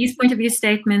 I've got these point of view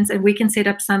statements, and we can set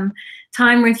up some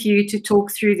time with you to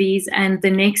talk through these and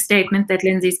the next statement that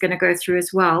Lindsay's going to go through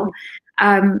as well,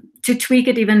 to tweak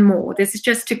it even more. This is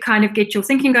just to kind of get your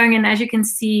thinking going. And as you can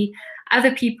see,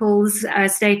 other people's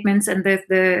statements and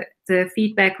the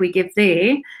feedback we give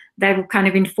there, that will kind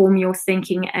of inform your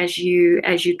thinking as you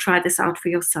try this out for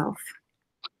yourself.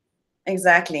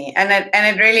 Exactly. And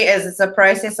it really is. It's a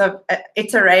process of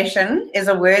iteration is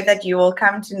a word that you will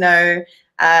come to know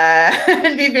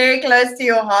and be very close to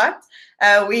your heart.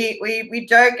 We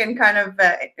joke in kind of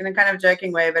in a kind of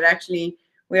joking way, but actually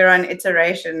we're on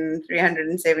iteration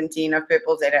 317 of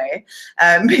PurpleZA,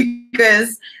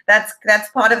 because that's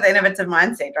part of the innovative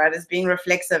mindset, right? Is being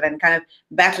reflexive and kind of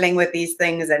battling with these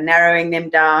things and narrowing them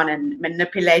down and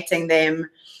manipulating them.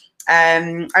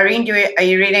 Irene, are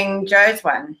you reading Joe's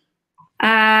one?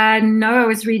 No, I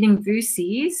was reading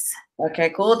Vusi's.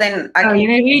 Okay, cool. Then you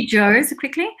may read Joe's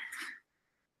quickly.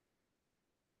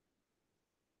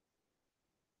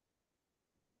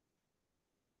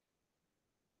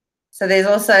 So there's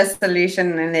also a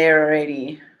solution in there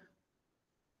already,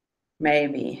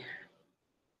 maybe.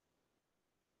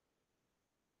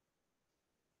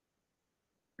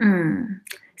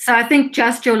 So I think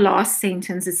just your last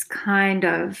sentence is kind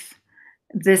of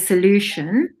the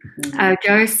solution.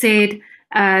 Joe said,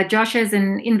 Josh is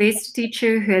an investor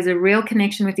teacher who has a real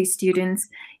connection with his students.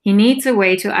 He needs a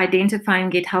way to identify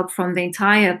and get help from the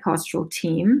entire pastoral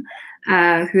team,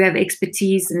 who have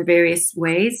expertise in various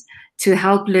ways, to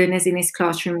help learners in his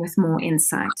classroom with more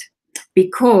insight,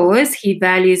 because he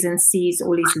values and sees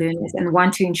all his learners and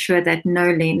want to ensure that no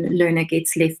learner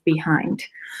gets left behind.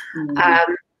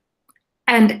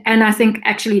 And I think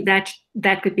actually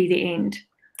that could be the end.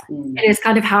 It is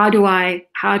kind of how do I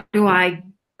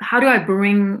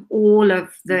bring all of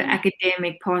the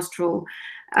academic pastoral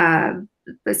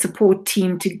support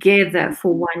team together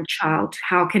for one child?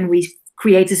 How can we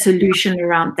create a solution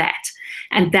around that?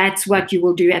 And that's what you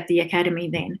will do at the academy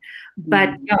then. But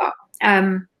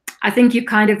I think you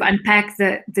kind of unpack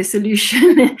the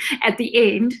solution at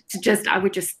the end. I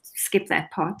would just skip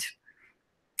that part.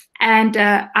 And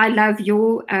I love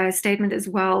your statement as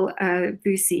well,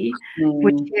 Vusi,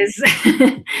 which is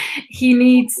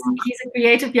he's a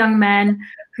creative young man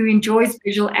who enjoys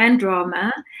visual and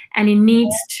drama, and he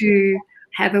needs to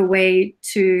have a way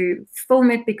to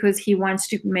film it because he wants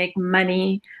to make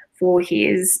money for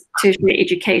his tertiary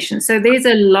education. So there's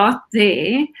a lot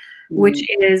there, which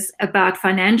is about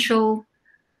financial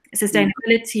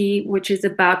sustainability, which is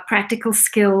about practical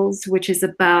skills, which is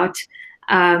about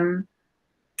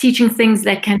teaching things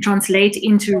that can translate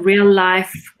into real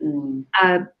life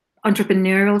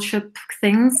entrepreneurship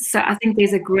things. So I think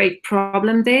there's a great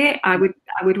problem there. I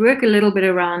would work a little bit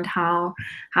around how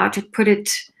to put it,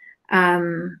 how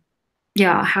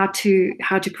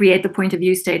to create the point of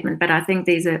view statement. But I think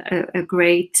there's a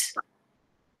great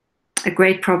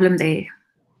problem there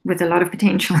with a lot of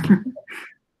potential.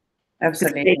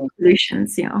 Absolutely.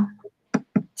 Solutions, yeah.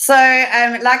 So,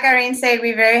 like Irene said,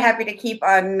 we're very happy to keep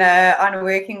on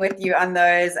working with you on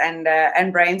those and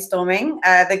brainstorming.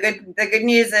 The good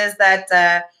news is that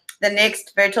the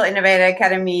next Virtual Innovator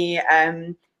Academy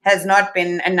has not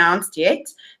been announced yet.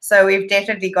 So we've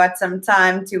definitely got some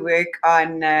time to work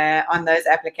on those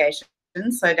applications.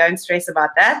 So don't stress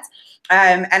about that.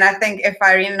 And I think if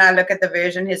Irene and I look at the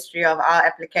version history of our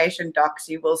application docs,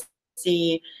 you will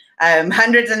see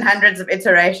hundreds and hundreds of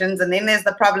iterations, and then there's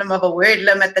the problem of a word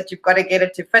limit that you've got to get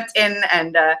it to fit in,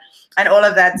 and all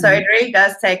of that. So it really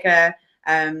does take a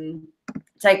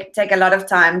lot of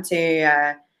time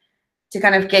to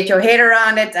kind of get your head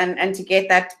around it and to get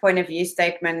that point of view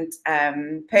statement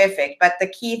perfect. But the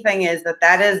key thing is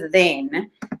that is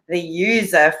then the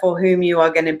user for whom you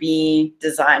are going to be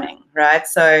designing, right?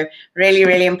 So really,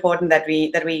 really important that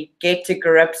we get to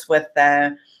grips with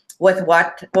with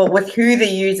with who the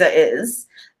user is.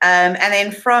 And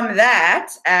then from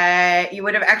that, you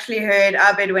would have actually heard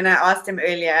Abid when I asked him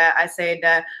earlier, I said,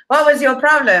 what was your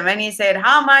problem? And he said,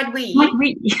 how might we?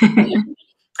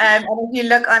 And if you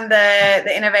look on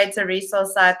the Innovator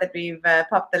resource site that we've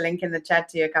popped the link in the chat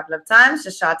to you a couple of times,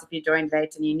 just shout if you joined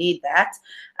late and you need that.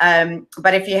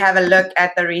 But if you have a look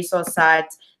at the resource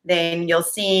site, then you'll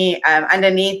see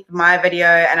underneath my video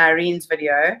and Irene's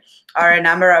video are a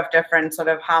number of different sort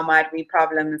of how might we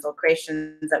problems or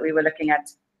questions that we were looking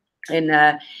at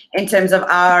in terms of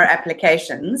our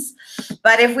applications.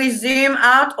 But if we zoom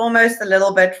out almost a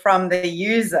little bit from the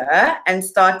user and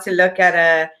start to look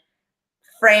at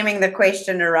framing the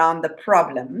question around the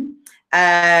problem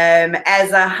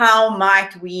as a how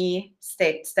might we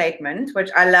statement, which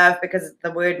I love because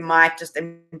the word might just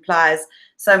implies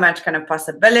so much kind of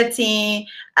possibility.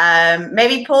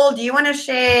 Maybe Paul, do you want to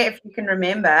share, if you can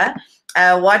remember,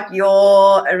 what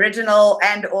your original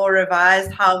and or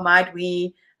revised how might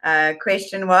we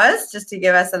question was, just to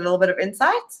give us a little bit of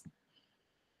insight?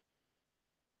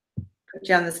 Put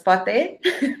you on the spot there.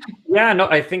 Yeah, no,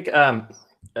 I think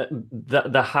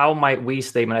the how might we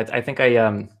statement, I think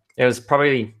it was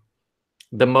probably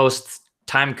the most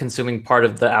time-consuming part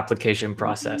of the application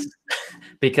process,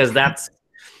 because that's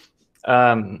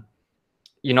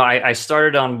you know, I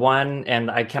started on one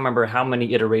and I can't remember how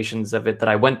many iterations of it that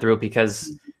I went through,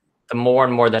 because the more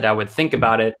and more that I would think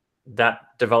about it, that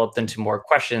developed into more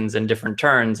questions and different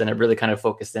turns, and it really kind of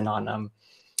focused in on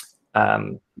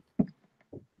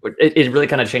it really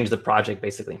kind of changed the project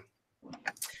basically.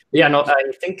 Yeah, no,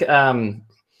 I think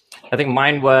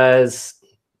mine was,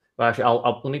 well, actually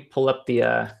let me pull up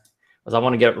the because I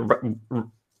want to get it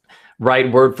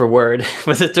right word for word,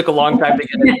 because it took a long time to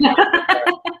get it.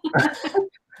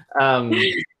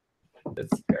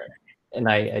 And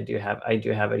I do have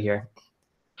it here.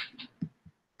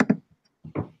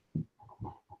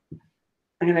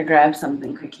 I'm gonna grab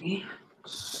something quickly.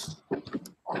 This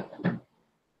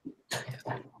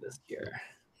here.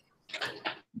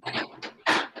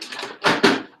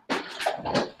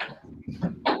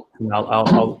 And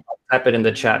I'll type it in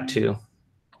the chat too.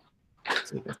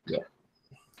 Yeah.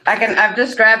 I've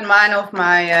just grabbed mine off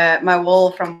my my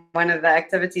wall from one of the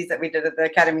activities that we did at the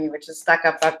academy, which is stuck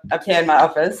up here in my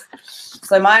office.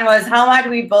 So mine was, how might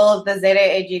we build the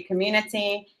ZAAG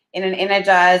community in an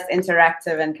energized,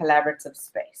 interactive, and collaborative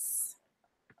space?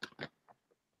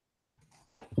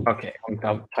 Okay,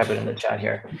 I'll type it in the chat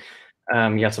here.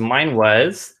 Yeah, so mine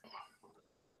was,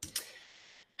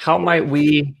 how might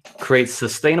we create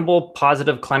sustainable,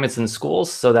 positive climates in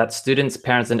schools so that students,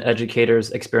 parents, and educators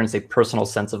experience a personal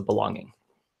sense of belonging?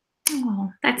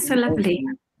 Oh, that's so lovely.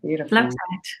 Beautiful. Love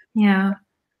that. Yeah.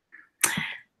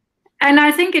 And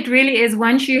I think it really is,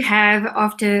 once you have,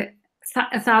 after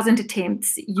 1,000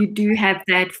 attempts, you do have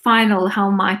that final how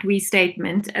might we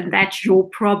statement, and that's your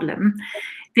problem,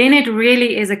 then it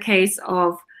really is a case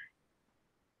of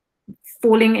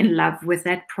falling in love with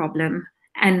that problem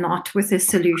and not with a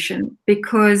solution,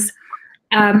 because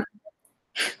and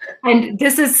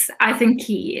this is, I think,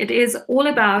 key. It is all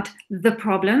about the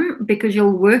problem, because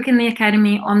you'll work in the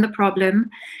academy on the problem,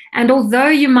 and although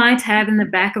you might have in the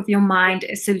back of your mind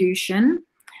a solution,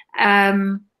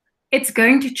 it's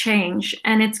going to change,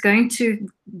 and it's going to,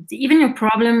 even your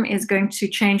problem is going to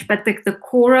change, but the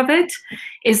core of it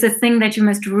is the thing that you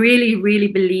must really, really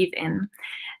believe in.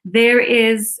 There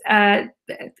is,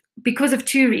 because of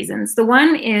two reasons. The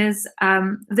one is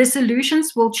the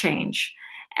solutions will change,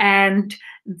 and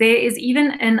there is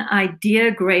even an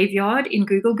idea graveyard in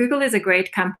Google. Google is a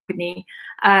great company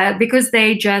because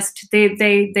they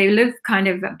live kind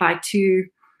of by two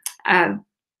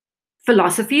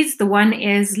philosophies. The one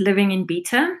is living in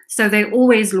beta, so they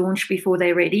always launch before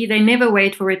they're ready. They never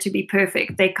wait for it to be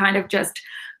perfect. They kind of just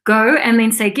go and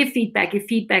then say, give feedback, give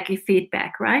feedback, give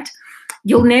feedback, right?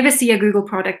 You'll never see a Google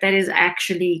product that is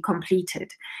actually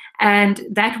completed. And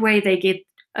that way they get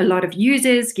a lot of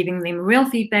users, giving them real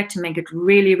feedback to make it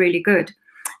really, really good.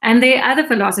 And the other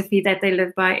philosophy that they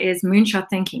live by is moonshot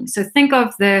thinking. So think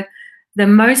of the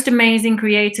most amazing,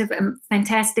 creative, and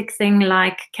fantastic thing,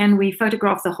 like, can we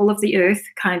photograph the whole of the earth,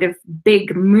 kind of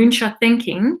big moonshot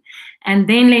thinking, and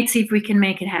then let's see if we can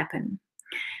make it happen.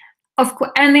 Of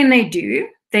course, and then they do.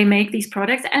 They make these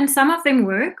products, and some of them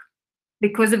work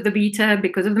because of the beta,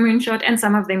 because of the moonshot, and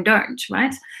some of them don't,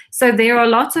 right? So there are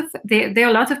lots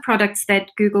of products that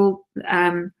Google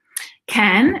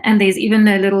can, and there's even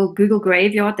a little Google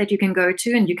graveyard that you can go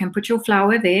to, and you can put your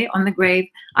flower there on the grave.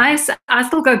 I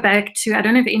still go back to, I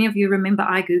don't know if any of you remember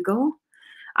iGoogle.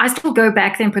 I still go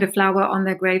back there and put a flower on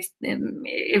the grave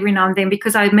every now and then,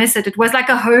 because I miss it. It was like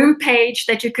a home page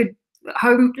that you could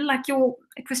home, like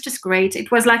it was just great.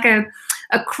 It was like a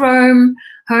Chrome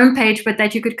homepage, but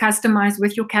that you could customize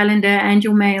with your calendar and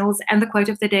your mails and the quote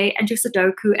of the day and your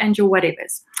Sudoku and your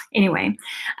whatevers. Anyway,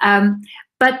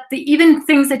 but even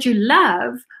things that you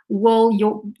love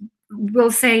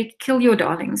will say, kill your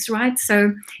darlings, right?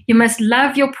 So you must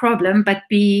love your problem,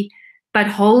 but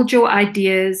hold your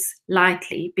ideas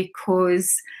lightly,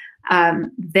 because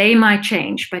they might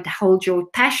change, but hold your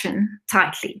passion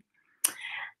tightly.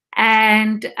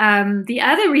 And the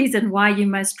other reason why you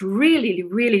must really,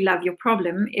 really love your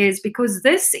problem is because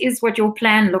this is what your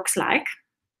plan looks like,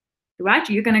 right?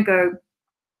 You're going to go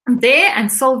there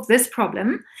and solve this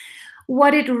problem.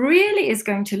 What it really is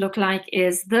going to look like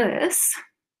is this,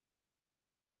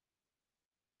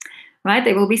 right?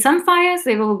 There will be some fires,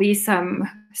 there will be some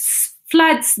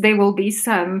floods, there will be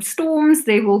some storms,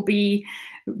 there will be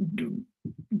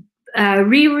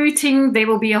rerouting, there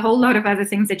will be a whole lot of other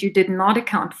things that you did not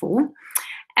account for.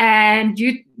 And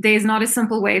there's not a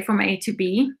simple way from A to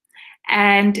B.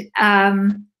 And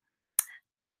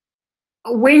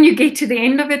when you get to the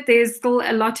end of it, there's still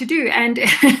a lot to do. And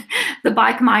the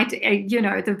bike might,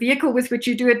 the vehicle with which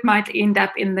you do it might end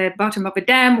up in the bottom of a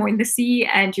dam or in the sea,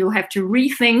 and you'll have to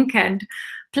rethink and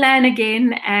plan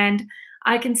again. And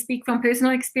I can speak from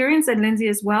personal experience, and Lindsay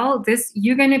as well,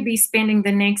 you're going to be spending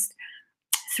the next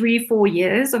 3-4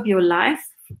 years of your life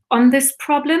on this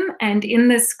problem. And in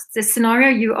this scenario,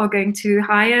 you are going to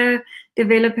hire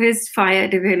developers, fire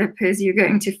developers. You're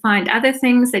going to find other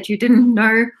things that you didn't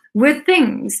know were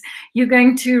things. You're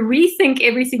going to rethink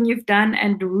everything you've done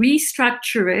and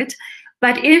restructure it.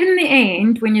 But in the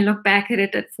end, when you look back at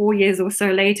it at 4 years or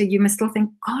so later, you must still think,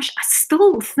 gosh, I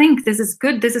still think this is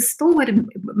good. This is still what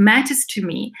matters to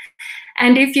me.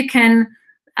 And if you can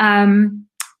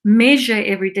measure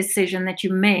every decision that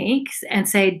you make and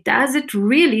say, does it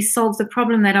really solve the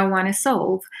problem that I want to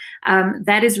solve?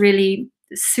 That is really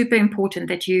super important,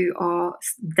 that you are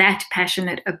that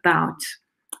passionate about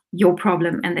your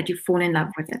problem and that you fall in love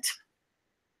with it.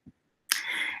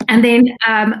 And then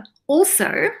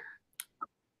also,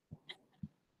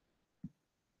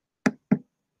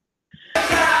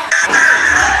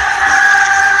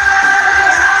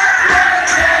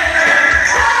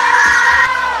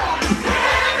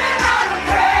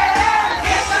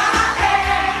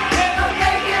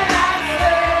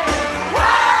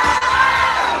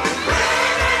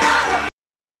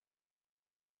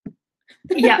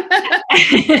 yeah,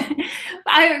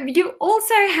 you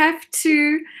also have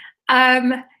to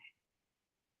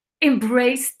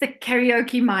embrace the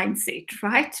karaoke mindset,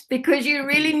 right? Because you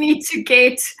really need to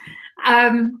get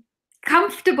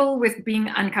comfortable with being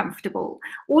uncomfortable.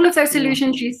 All of those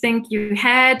solutions you think you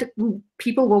had,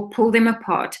 people will pull them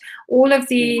apart. All of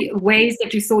the ways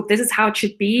that you thought this is how it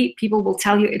should be, people will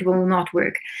tell you it will not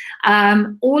work.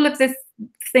 All of the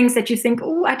things that you think,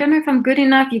 oh, I don't know if I'm good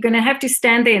enough, you're going to have to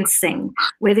stand there and sing,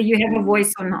 whether you have a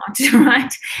voice or not,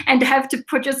 right? And have to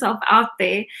put yourself out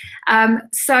there.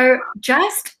 So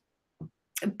just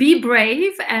be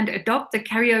brave and adopt the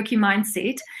karaoke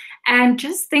mindset, and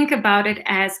just think about it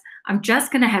as, I'm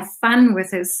just going to have fun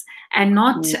with this, and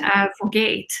not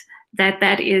forget that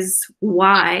that is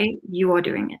why you are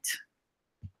doing it.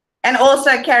 And also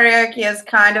karaoke is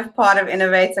kind of part of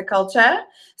Innovator culture.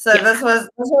 So this was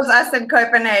us in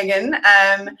Copenhagen,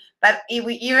 but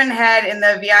we even had in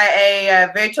the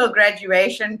VIA virtual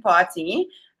graduation party,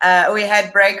 we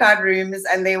had breakout rooms,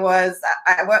 and there was,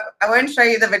 I won't show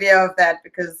you the video of that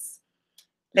because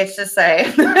let's just say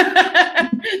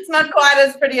it's not quite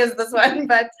as pretty as this one,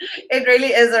 but it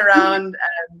really is around,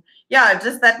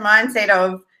 just that mindset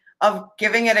of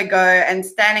giving it a go and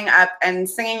standing up and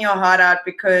singing your heart out,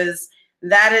 because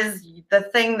that is the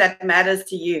thing that matters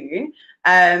to you.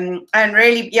 And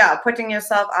really, putting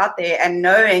yourself out there and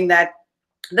knowing that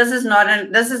this is not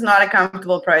a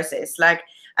comfortable process. Like,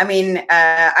 I mean,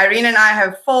 Irene and I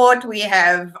have fought, we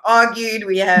have argued,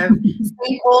 we have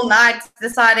spent all night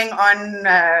deciding on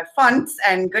fonts,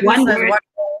 and goodness knows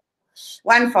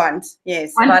one font,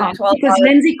 yes. One font, because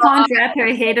Lindsay can't wrap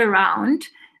her head around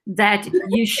that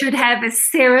you should have a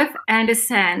serif and a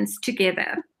sans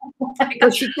together,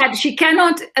 because she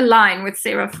cannot align with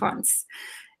serif fonts.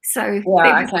 So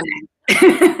I can.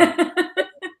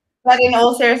 But in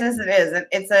all seriousness, it is.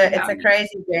 It's a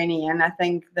crazy journey, and I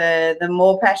think the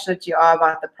more passionate you are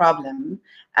about the problem,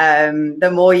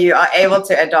 the more you are able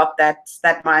to adopt that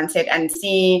mindset and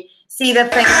see the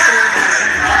thing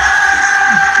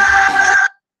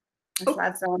through.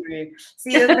 That's so rude.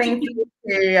 See the thing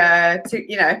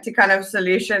to kind of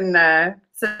solution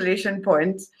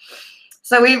points.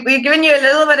 So we've given you a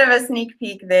little bit of a sneak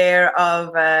peek there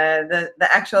of the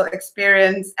actual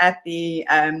experience at the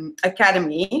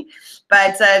academy,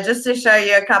 but just to show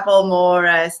you a couple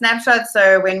more snapshots.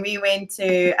 So when we went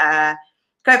to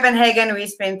Copenhagen, we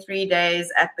spent 3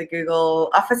 days at the Google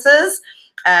offices,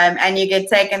 and you get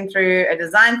taken through a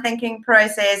design thinking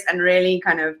process and really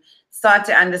kind of start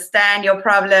to understand your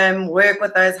problem, work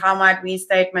with those how might we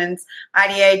statements,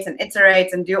 ideate and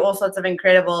iterate and do all sorts of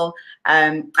incredible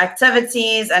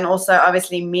activities, and also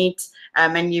obviously meet,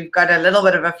 and you've got a little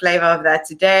bit of a flavor of that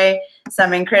today,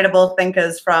 some incredible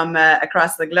thinkers from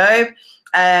across the globe.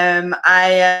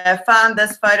 I found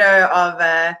this photo of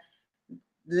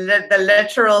the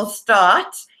literal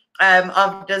start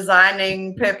of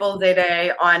designing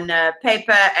PurpleZA on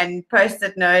paper and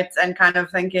post-it notes, and kind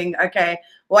of thinking, okay,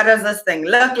 what does this thing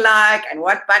look like and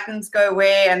what buttons go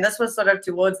where? And this was sort of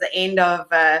towards the end of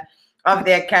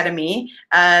the academy.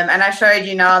 And I showed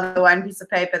you now the one piece of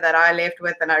paper that I left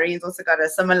with, and Irene's also got a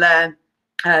similar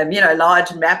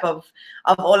large map of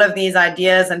all of these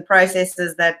ideas and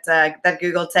processes that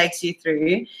Google takes you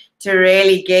through to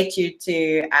really get you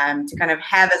to kind of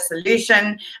have a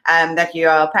solution that you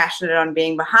are passionate on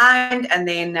being behind. And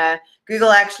then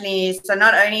Google actually, so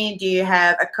not only do you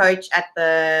have a coach at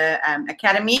the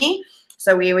academy,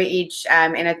 so we were each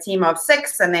in a team of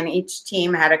 6, and then each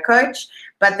team had a coach,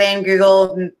 but then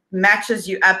Google matches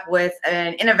you up with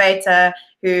an innovator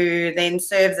who then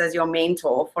serves as your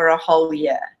mentor for a whole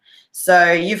year.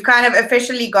 So you've kind of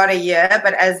officially got a year,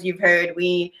 but as you've heard,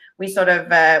 we sort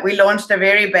of we launched a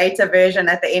very beta version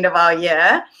at the end of our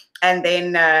year, and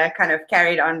then kind of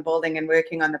carried on building and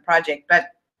working on the project.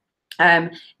 But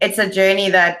it's a journey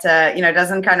that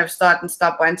doesn't kind of start and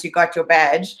stop once you got your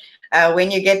badge. When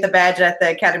you get the badge at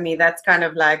the academy, that's kind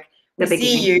of like, we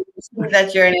see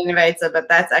that you're an innovator, but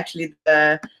that's actually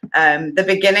the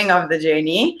beginning of the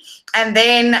journey. And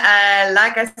then,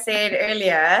 like I said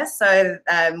earlier, so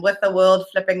with the world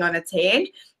flipping on its head,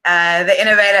 the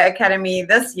Innovator Academy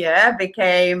this year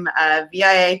became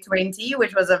VIA 20,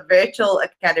 which was a virtual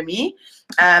academy.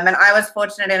 And I was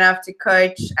fortunate enough to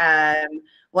coach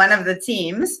one of the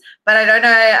teams, but I don't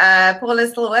know, Paul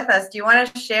is still with us. Do you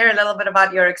want to share a little bit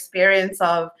about your experience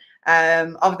of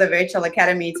the virtual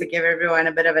academy to give everyone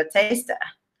a bit of a taster?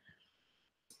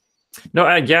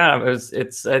 No, yeah,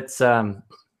 it's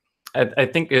I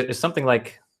think it's something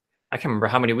like, I can't remember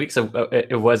how many weeks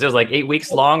it was. It was like 8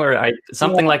 weeks long, or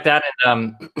something like that.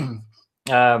 And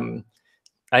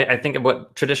I think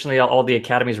what traditionally all the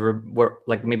academies were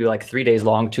like maybe like 3 days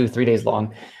long, 2-3 days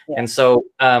long. Yeah. And so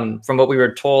from what we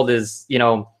were told is,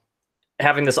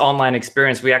 having this online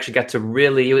experience, we actually got to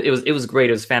really, it was great.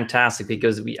 It was fantastic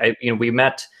because we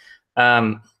met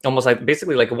almost like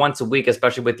basically like once a week,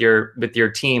 especially with your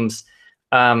teams.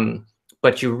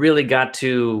 But you really got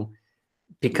to,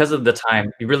 because of the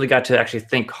time, you really got to actually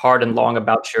think hard and long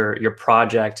about your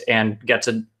project, and get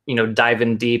to dive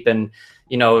in deep and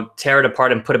tear it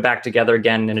apart and put it back together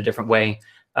again in a different way.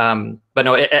 But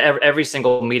no, every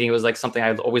single meeting was like something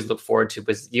I always look forward to,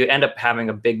 because you end up having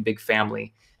a big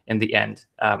family in the end.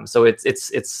 So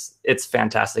it's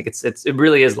fantastic. It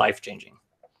really is life-changing.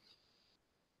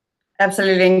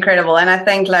 Absolutely incredible. And I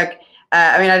think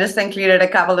I just included a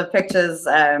couple of pictures.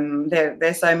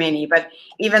 There's so many, but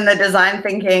even the design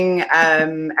thinking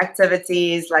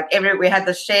activities, we had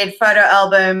the shared photo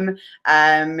album.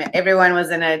 Everyone was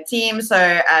in a team.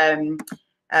 So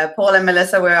Paul and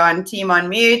Melissa were on Team on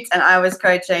Mute, and I was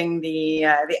coaching the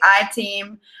I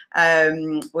team,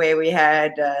 where we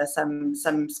had some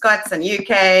Scots and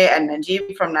UK and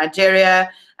Najib from Nigeria,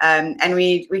 and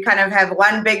we kind of have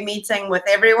one big meeting with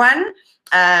everyone.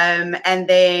 And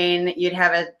then you'd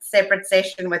have a separate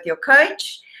session with your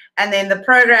coach. And then the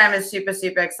program is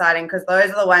super exciting, because those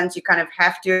are the ones you kind of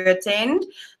have to attend.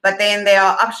 But then there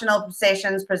are optional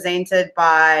sessions presented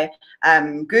by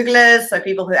Googlers, so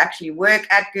people who actually work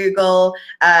at Google.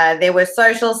 There were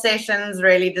social sessions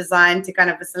really designed to kind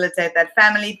of facilitate that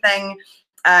family thing,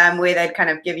 where they'd kind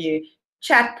of give you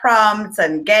chat prompts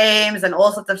and games and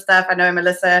all sorts of stuff. I know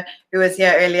Melissa, who was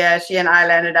here earlier, she and I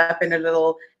landed up in a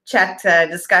little chat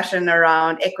discussion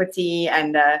around equity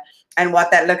and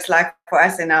what that looks like for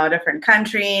us in our different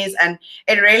countries. And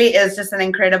it really is just an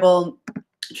incredible,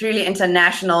 truly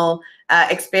international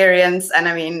experience. And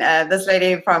I mean, this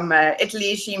lady from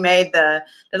Italy, she made the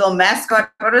little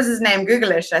mascot. What was his name?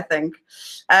 Googlish, I think.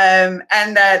 And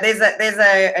there's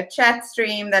a chat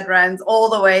stream that runs all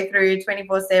the way through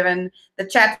 24/7. The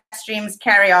chat streams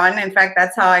carry on. In fact,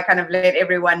 that's how I kind of let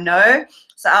everyone know.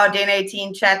 So our Den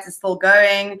 18 chat is still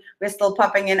going. We're still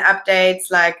popping in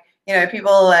updates. you know,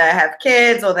 people have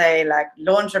kids, or they like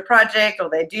launch a project, or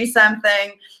they do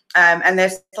something, and they're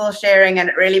still sharing, and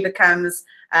it really becomes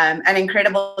an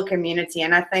incredible community.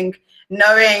 And I think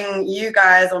knowing you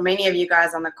guys, or many of you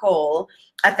guys on the call,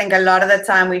 I think a lot of the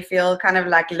time we feel kind of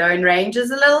like lone rangers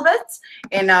a little bit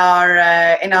in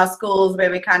our schools,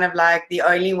 where we're kind of like the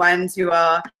only ones who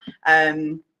are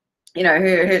you know,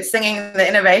 who's singing the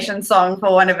innovation song,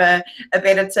 for want of a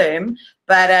better term.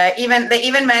 But they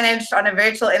even managed on a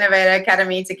virtual Innovator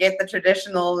Academy to get the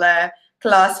traditional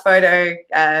class photo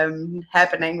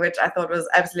happening, which I thought was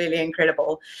absolutely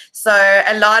incredible. So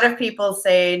a lot of people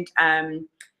said,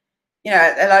 you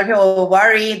know, a lot of people were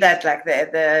worried that like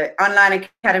the online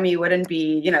academy wouldn't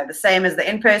be, you know, the same as the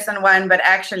in-person one. But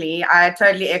actually, I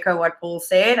totally echo what Paul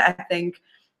said. I think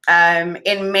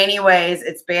in many ways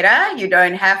it's better. You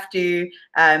don't have to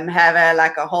have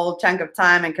a whole chunk of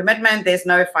time and commitment. There's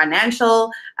no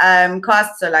financial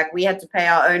costs. So like we had to pay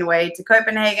our own way to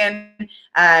Copenhagen.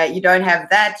 You don't have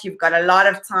that. You've got a lot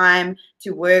of time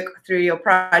to work through your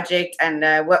project,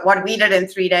 and what we did in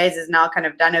 3 days is now kind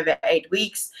of done over 8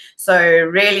 weeks. So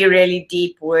really, really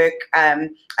deep work.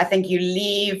 I think you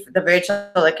leave the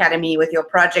virtual academy with your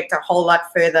project a whole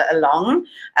lot further along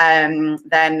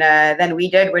than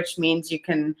we did, which means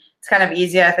it's kind of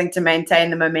easier, I think, to maintain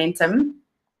the momentum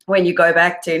when you go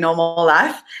back to normal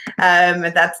life.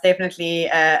 That's definitely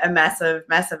a massive,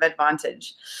 massive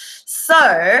advantage.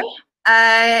 So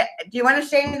do you want to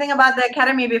share anything about the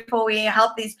academy before we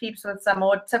help these peeps with some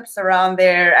more tips around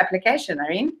their application,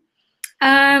 Irene?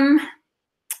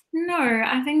 No,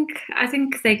 I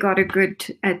think they got a good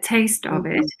taste of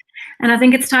it, and I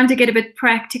think it's time to get a bit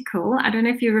practical. I don't know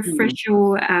if you refresh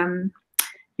your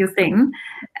thing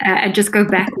and just go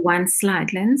back one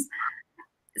slide, Linz.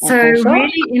 So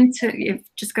really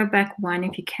just go back one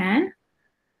if you can.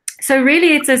 So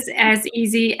really it's as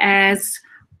easy as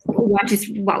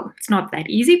it's not that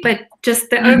easy, but just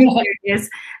the overview is,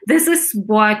 this is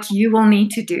what you will need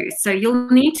to do. So you'll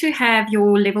need to have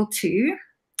your level 2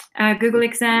 Google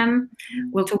exam.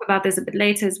 We'll talk about this a bit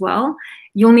later as well.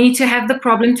 You'll need to have the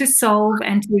problem to solve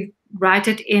and to write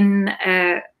it in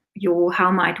your how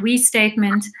might we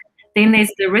statement. Then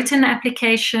there's the written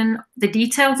application. The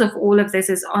details of all of this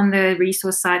is on the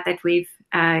resource site that we've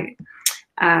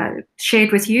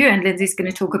shared with you, and Lindsay's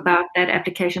going to talk about that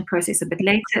application process a bit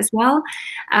later as well.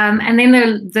 And then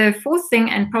the fourth thing,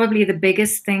 and probably the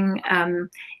biggest thing,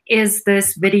 is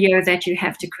this video that you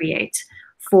have to create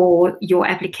for your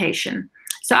application.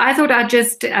 So I thought I'd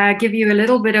just give you a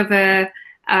little bit of a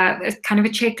kind of a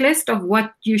checklist of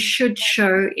what you should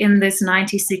show in this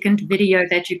 90-second video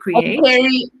that you create.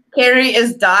 Kerry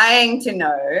is dying to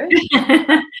know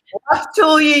what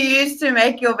tool you use to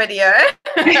make your video.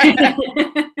 Here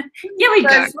we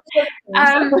go.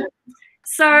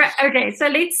 So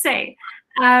let's say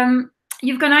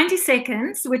you've got 90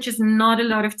 seconds, which is not a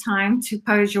lot of time to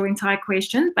pose your entire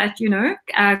question, but you know,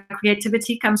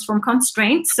 creativity comes from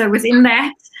constraints. So within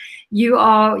that, you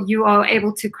are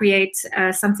able to create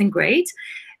something great.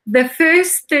 The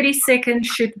first 30 seconds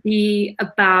should be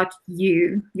about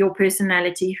you, your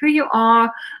personality, who you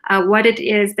are, what it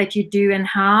is that you do, and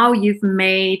how you've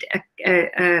made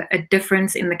a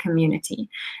difference in the community.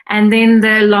 And then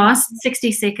the last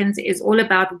 60 seconds is all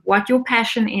about what your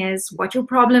passion is, what your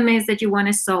problem is that you want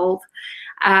to solve,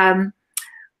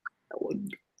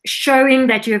 showing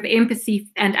that you have empathy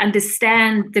and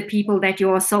understand the people that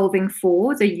you are solving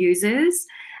for, the users.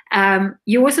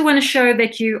 You also want to show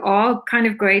that you are kind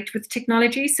of great with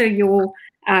technology. So your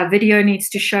video needs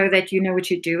to show that you know what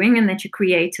you're doing and that you're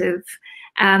creative.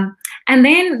 And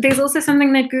then there's also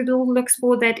something that Google looks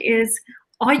for, that is,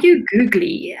 are you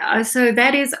googly? So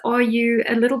that is, are you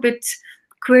a little bit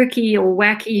quirky or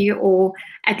wacky, or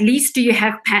at least do you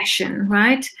have passion,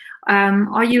 right?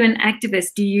 Are you an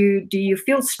activist? Do you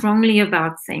feel strongly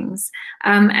about things?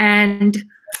 And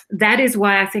that is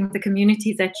why I think the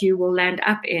community that you will land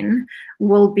up in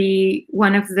will be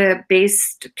one of the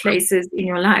best places in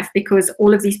your life, because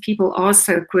all of these people are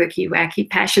so quirky, wacky,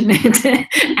 passionate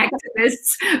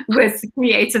activists with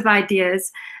creative ideas.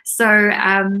 So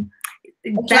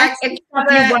that's what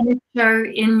you want to show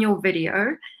in your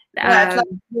video. It's like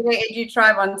the Edu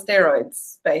Tribe on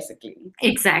steroids, basically.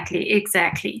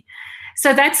 Exactly.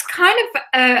 So that's kind of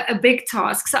a big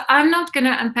task. So I'm not going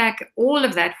to unpack all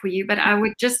of that for you, but I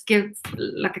would just give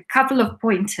like a couple of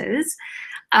pointers.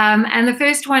 And the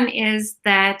first one is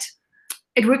that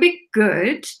it would be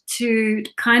good to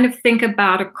kind of think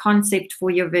about a concept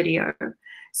for your video.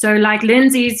 So like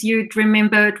Lindsay's, you'd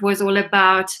remember it was all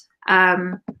about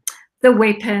the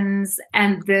weapons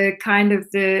and the kind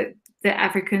of the the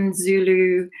African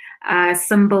Zulu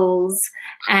symbols,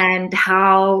 and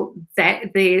how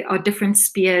that there are different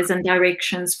spheres and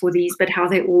directions for these, but how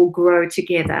they all grow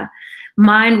together.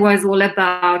 Mine was all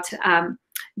about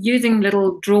using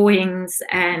little drawings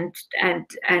and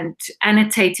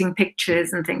annotating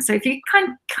pictures and things. So if you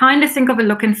kind of think of a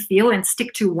look and feel and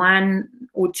stick to one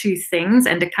or two things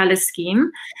and a color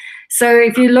scheme. So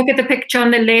if you look at the picture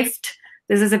on the left,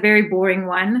 this is a very boring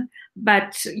one,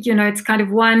 but it's kind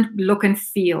of one look and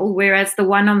feel, whereas the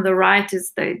one on the right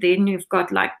is then you've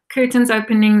got like curtains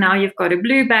opening, now you've got a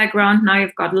blue background, now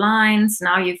you've got lines,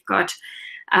 now you've got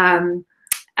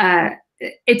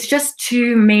it's just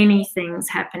too many things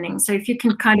happening. So if you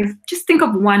can kind of just think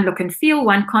of one look and feel,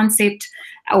 one concept,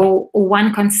 or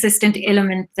one consistent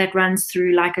element that runs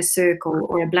through, like a circle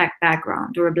or a black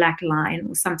background or a black line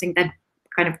or something that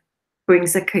kind of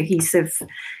brings a cohesive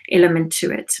element to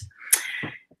it.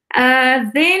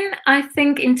 Then I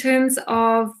think in terms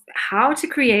of how to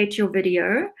create your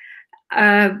video,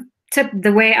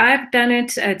 the way I've done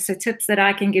it, so tips that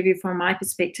I can give you from my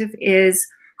perspective is,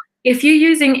 if you're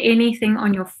using anything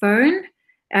on your phone,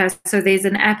 so there's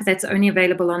an app that's only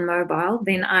available on mobile,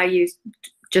 then I use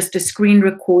just a screen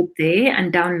record there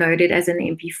and download it as an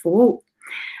MP4.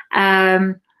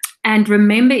 And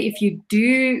remember, if you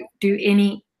do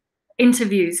any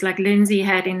interviews like Lindsay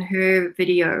had in her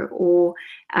video, or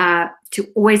to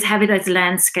always have it as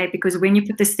landscape, because when you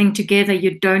put this thing together,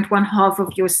 you don't want half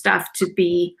of your stuff to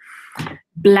be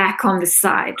black on the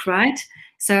side, right?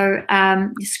 So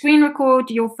you screen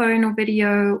record your phone or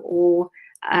video, or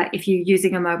if you're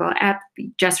using a mobile app,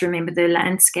 just remember the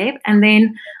landscape. And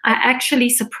then I actually,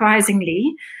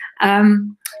 surprisingly,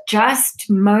 just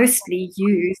mostly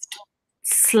used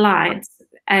slides,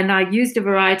 and I used a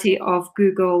variety of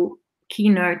Google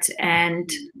Keynote,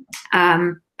 and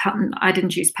I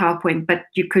didn't use PowerPoint, but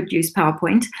you could use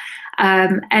PowerPoint.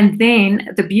 And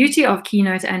then the beauty of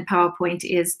Keynote and PowerPoint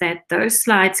is that those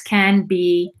slides can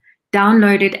be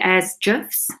downloaded as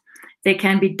GIFs. They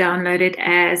can be downloaded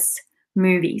as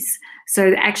movies.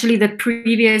 So actually the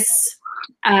previous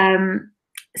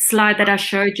slide that I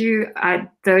showed you,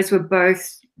 those were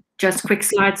both just quick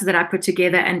slides that I put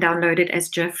together and downloaded as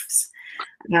GIFs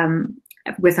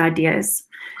with ideas.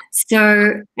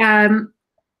 So,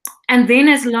 and then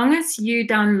as long as you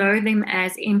download them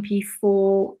as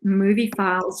MP4 movie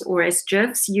files or as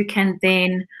GIFs, you can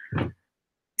then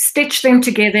stitch them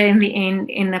together in the end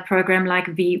in a program like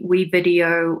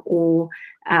WeVideo or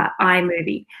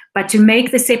iMovie. But to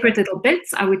make the separate little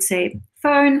bits, I would say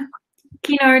phone,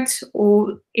 Keynote,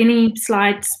 or any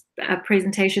slides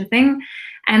presentation thing.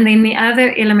 And then the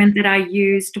other element that I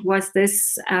used was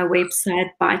this website,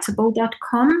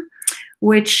 biteable.com,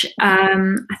 which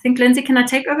I think, Lindsay, can I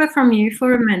take over from you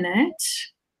for a minute?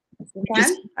 You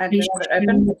can. I do have it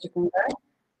open, but you can go.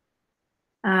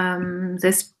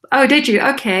 Oh, did you?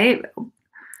 Okay.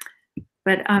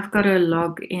 But I've got a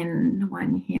log in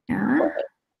one here.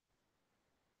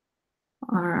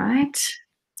 All right.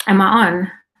 Am I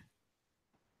on?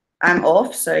 I'm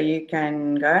off, so you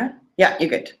can go. Yeah, you're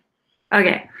good.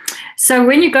 Okay. So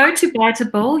when you go to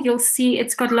Biteable, you'll see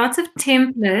it's got lots of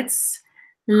templates,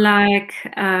 like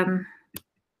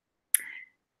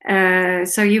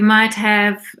so you might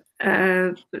have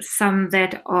some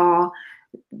that are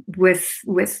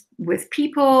with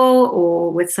people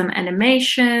or with some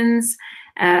animations.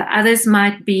 Others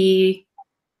might be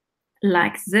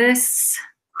like this.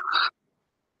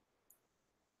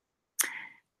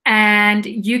 And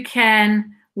you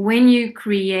can, when you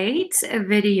create a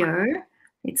video,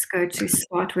 let's go to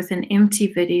start with an empty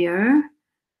video.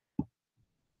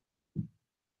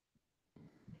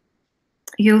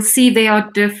 You'll see there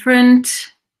are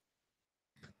different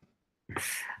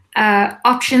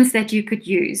options that you could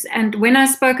use. And when I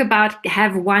spoke about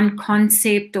have one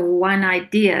concept or one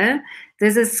idea,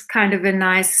 this is kind of a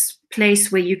nice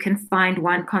place where you can find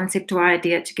one concept or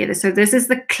idea together. So this is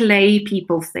the clay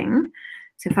people thing.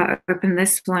 So if I open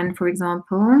this one, for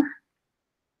example,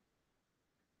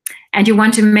 and you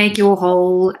want to make your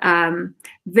whole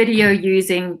video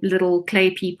using little clay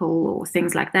people or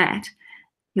things like that,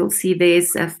 you'll see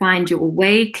there's a find your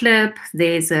way clip,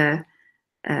 there's a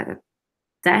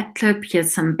that clip,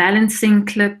 here's some balancing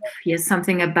clip, here's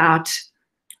something about,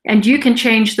 and you can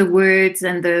change the words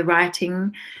and the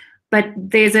writing, but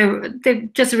they're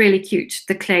just really cute,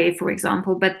 the clay, for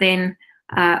example. But then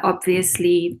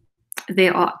obviously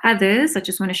there are others. I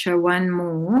just want to show one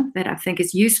more that I think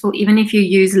is useful, even if you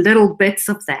use little bits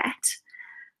of that,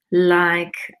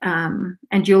 like,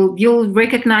 and you'll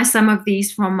recognize some of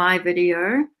these from my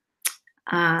video.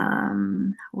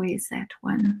 Where's that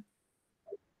one?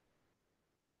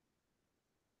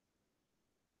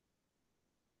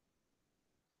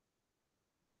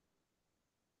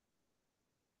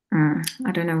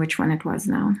 I don't know which one it was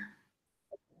now.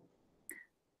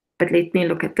 But let me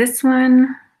look at this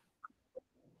one.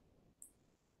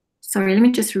 Sorry, let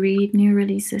me just read new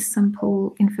releases,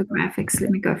 simple infographics.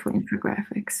 Let me go for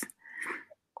infographics.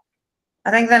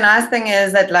 I think the nice thing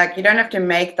is that, like, you don't have to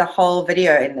make the whole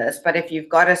video in this, but if you've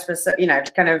got a specific, you know,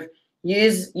 kind of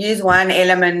use one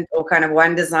element or kind of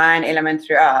one design element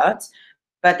throughout,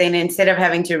 but then instead of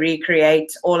having to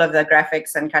recreate all of the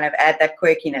graphics and kind of add that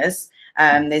quirkiness,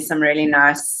 there's some really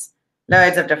nice,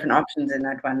 loads of different options in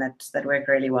that one that work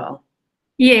really well.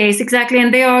 Yes, exactly.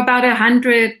 And there are about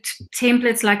 100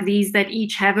 templates like these that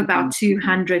each have about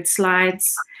 200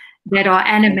 slides that are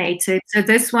animated. So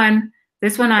this one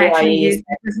I actually used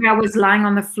because I was lying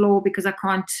on the floor because I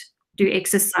can't do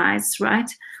exercise, right?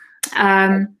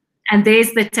 And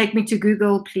there's the take me to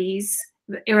Google, please,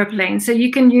 the airplane. So you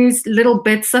can use little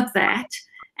bits of that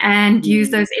and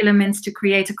use those elements to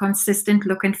create a consistent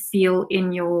look and feel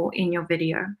in your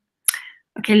video.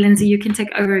 Okay, Lindsay, you can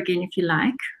take over again if you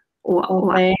like.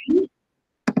 Cool.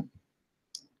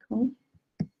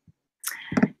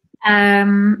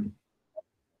 And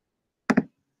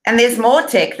there's more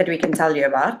tech that we can tell you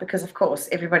about because, of course,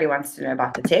 everybody wants to know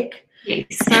about the tech. Yes.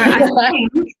 So I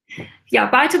think, yeah,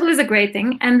 Biteable is a great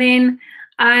thing. And then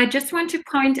I just want to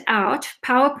point out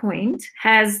PowerPoint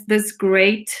has this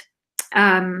great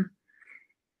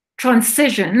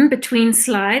transition between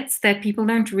slides that people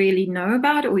don't really know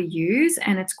about or use,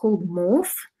 and it's called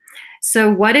Morph.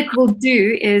 So what it will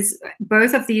do is,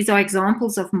 both of these are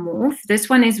examples of Morph. This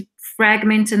one is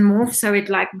fragment and morph, so it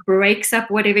like breaks up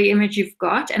whatever image you've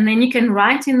got, and then you can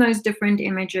write in those different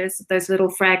images, those little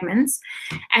fragments,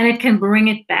 and it can bring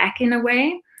it back in a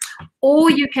way. Or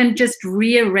you can just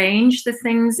rearrange the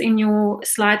things in your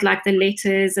slide, like the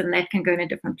letters, and that can go in a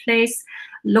different place.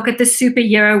 Look at the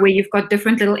superhero where you've got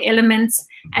different little elements,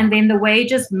 and then the way it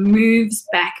just moves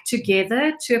back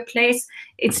together to a place.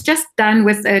 It's just done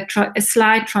with a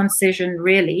slide transition,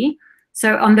 really.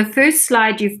 So on the first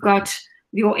slide, you've got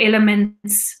your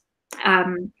elements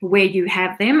where you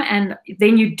have them, and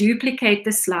then you duplicate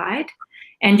the slide,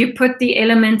 and you put the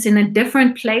elements in a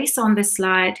different place on the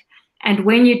slide. And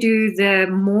when you do the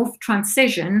morph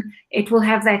transition, it will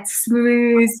have that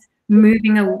smooth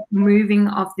moving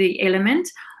of the element.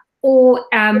 Or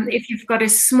if you've got a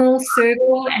small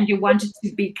circle and you want it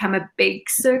to become a big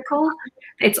circle,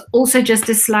 it's also just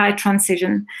a slide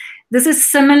transition. This is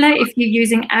similar if you're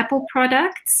using Apple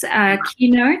products.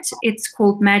 Keynote, it's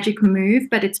called Magic Move,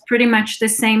 but it's pretty much the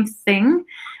same thing.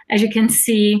 As you can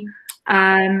see,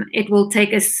 it will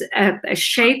take a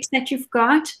shape that you've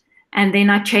got, and then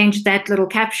I changed that little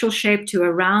capsule shape to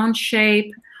a round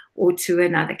shape or to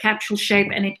another capsule shape,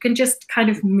 and it can just kind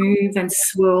of move and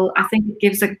swirl. I think it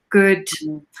gives a good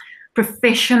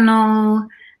professional,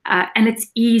 and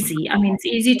it's easy. I mean, it's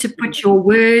easy to put your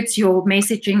words, your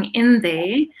messaging in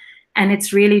there, and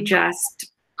it's really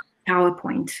just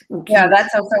PowerPoint. Yeah,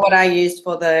 that's also what I used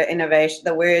for the innovation,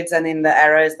 the words and then the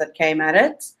arrows that came at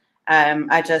it.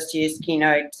 I just used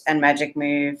Keynote and Magic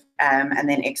Move and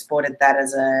then exported that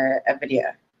as a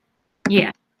video.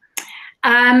 Yeah.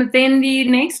 Then the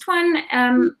next one,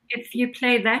 if you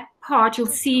play that part, you'll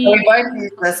see. We both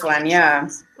use this one, yeah.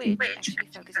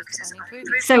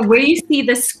 So where you see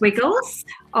the squiggles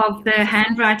of the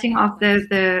handwriting of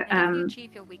the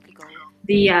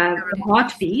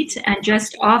heartbeat, and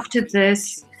just after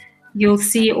this, you'll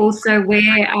see also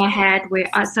where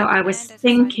I was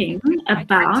thinking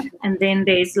about, and then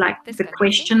there's like the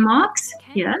question marks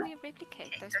here.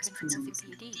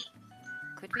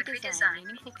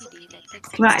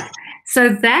 Right. So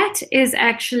that is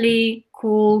actually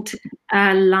called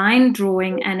line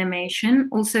drawing animation,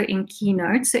 also in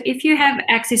Keynote. So if you have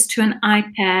access to an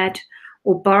iPad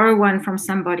or borrow one from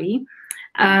somebody,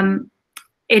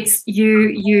 it's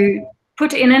you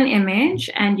put in an image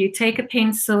and you take a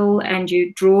pencil and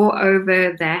you draw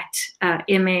over that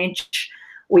image,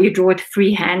 or you draw it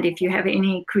freehand if you have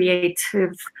any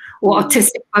creative or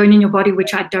artistic bone in your body,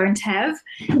 which I don't have.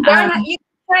 You can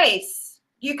trace.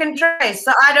 You can trace.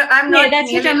 So I'm not. Yeah,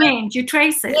 that's what I meant. You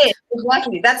trace it. Yes,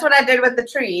 exactly. That's what I did with the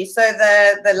tree. So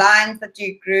the lines that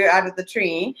you grew out of the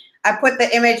tree, I put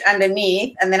the image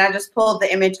underneath, and then I just pulled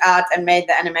the image out and made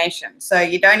the animation. So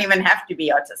you don't even have to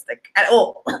be artistic at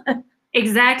all.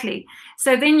 Exactly.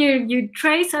 So then you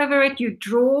trace over it, you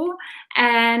draw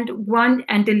and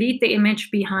delete the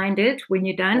image behind it when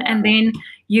you're done, and then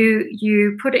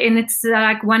you put it in. It's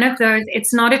like one of those.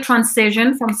 It's not a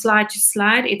transition from slide to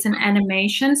slide. It's an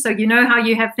animation. So you know how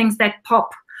you have things that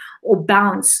pop or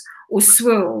bounce or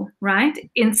swirl, right?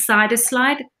 Inside a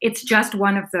slide, it's just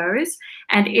one of those,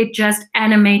 and it just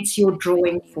animates your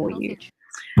drawing for you.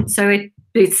 So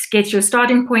gets your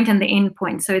starting point and the end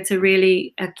point. So it's a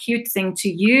really cute thing to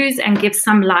use and give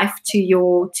some life to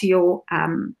your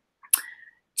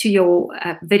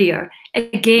video.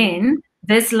 Again,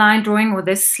 this line drawing or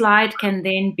this slide can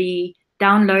then be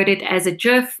downloaded as a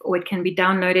GIF, or it can be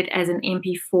downloaded as an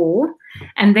MP4.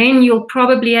 And then you'll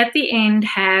probably at the end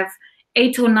have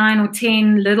 8 or 9 or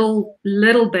 10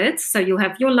 little bits. So you'll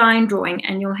have your line drawing,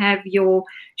 and you'll have your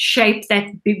shape that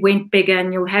went bigger,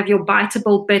 and you'll have your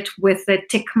biteable bit with the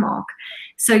tick mark.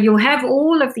 So you'll have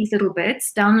all of these little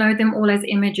bits, download them all as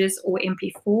images or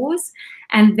MP4s,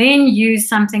 and then use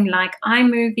something like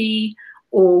iMovie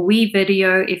or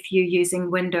WeVideo if you're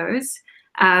using Windows,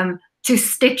 to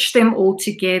stitch them all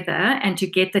together and to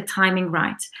get the timing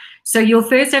right. So you'll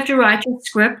first have to write your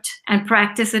script and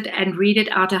practice it and read it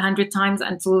out 100 times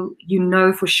until you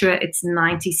know for sure it's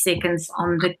 90 seconds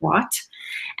on the dot.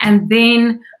 And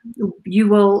then you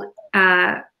will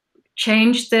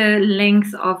change the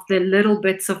length of the little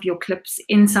bits of your clips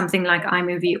in something like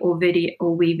iMovie or video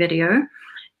or WeVideo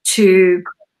to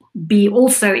be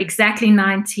also exactly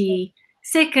 90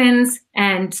 seconds,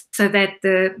 and so that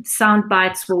the sound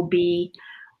bites will be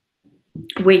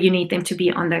where you need them to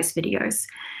be on those videos.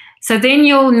 So then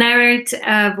you'll narrate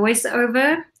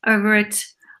voiceover over it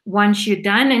once you're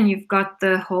done and you've got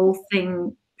the whole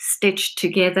thing stitched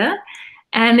together.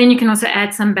 And then you can also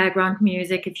add some background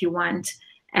music if you want.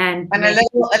 And a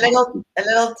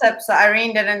little tip. So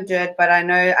Irene didn't do it, but I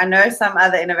know some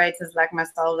other innovators like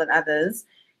myself and others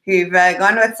who've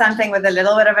gone with something with a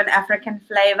little bit of an African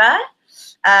flavor,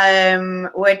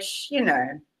 which, you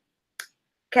know,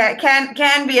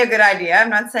 can be a good idea. I'm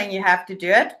not saying you have to do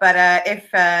it, but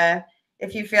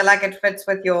if you feel like it fits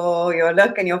with your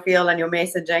look and your feel and your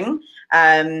messaging,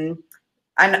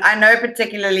 I know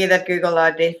particularly that Google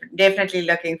are definitely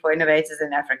looking for innovators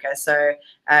in Africa. So,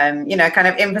 you know, kind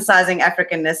of emphasizing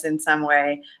Africanness in some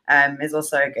way is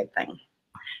also a good thing.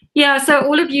 Yeah, so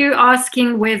all of you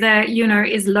asking whether, you know,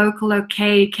 is local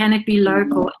okay? Can it be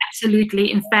local?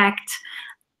 Absolutely. In fact,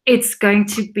 it's going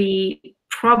to be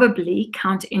probably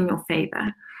count in your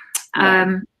favor.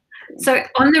 So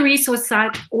on the resource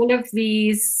site, all of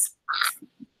these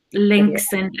links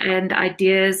and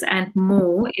ideas and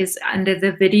more is under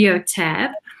the video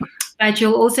tab. But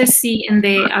you'll also see in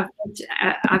there,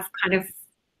 I've kind of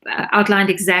outlined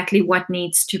exactly what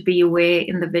needs to be where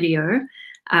in the video.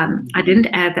 I didn't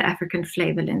add the African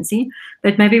flavor, Lindsay,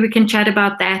 but maybe we can chat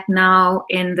about that now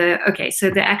in the, okay, so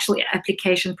the actual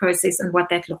application process and what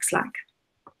that looks like.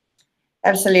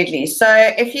 Absolutely. So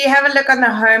if you have a look on the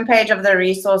homepage of the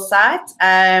resource site,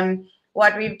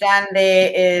 what we've done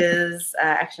there is,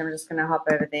 actually, I'm just going to hop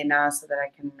over there now so that I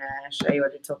can show you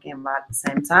what we're talking about at the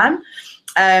same time.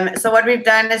 So what we've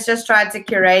done is just tried to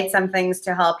curate some things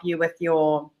to help you with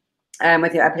your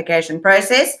application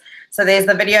process. So there's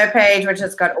the video page, which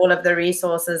has got all of the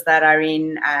resources that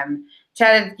Irene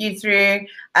chatted you through.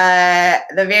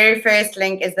 The very first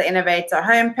link is the Innovator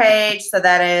homepage. So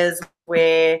that is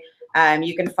where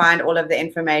you can find all of the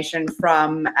information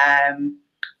from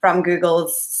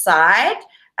Google's side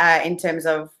in terms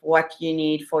of what you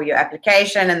need for your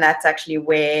application, and that's actually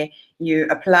where you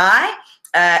apply.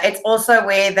 It's also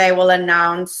where they will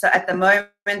announce, so at the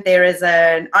moment there is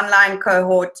an online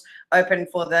cohort open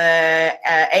for the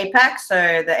APAC,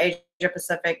 so the Asia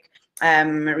Pacific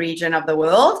region of the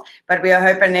world, but we are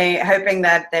hoping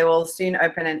that they will soon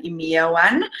open an EMEA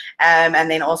one,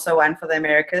 and then also one for the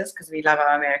Americas, because we love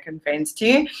our American friends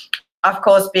too. Of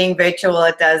course, being virtual,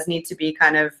 it does need to be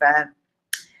kind of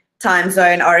time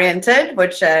zone oriented,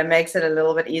 which makes it a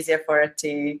little bit easier for it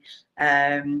to,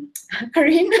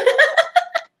 Irene,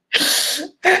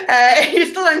 you're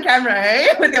still on camera, hey?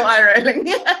 With your eye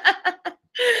rolling.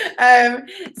 I'm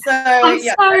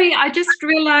sorry, I just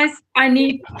realized I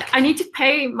need to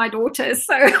pay my daughter,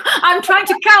 so I'm trying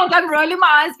to count. I'm rolling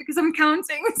my eyes because I'm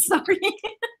counting. Sorry.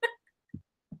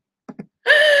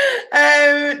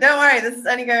 Don't worry, this is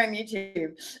only going on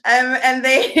YouTube. And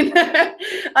then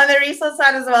on the resource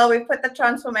side as well, we put the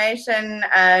transformation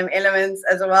elements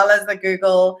as well as the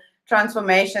Google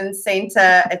Transformation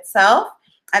Center itself,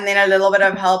 and then a little bit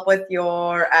of help with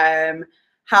your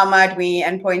how might we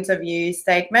and point of view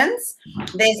statements.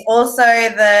 There's also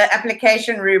the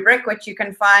application rubric, which you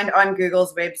can find on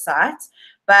Google's website.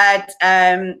 But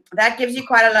that gives you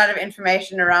quite a lot of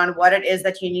information around what it is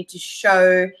that you need to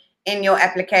show in your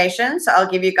application. So I'll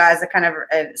give you guys a kind of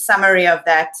a summary of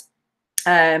that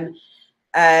soon.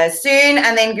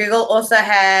 And then Google also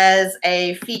has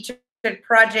a featured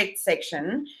project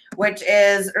section, which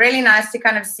is really nice to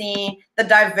kind of see the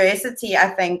diversity, I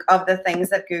think, of the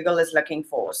things that Google is looking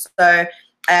for. So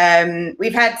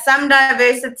we've had some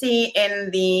diversity in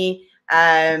the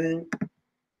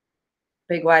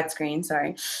big white screen,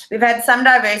 sorry. We've had some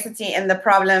diversity in the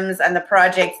problems and the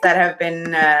projects that have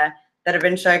been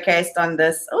showcased on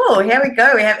this. Oh, here we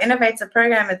go. We have Innovator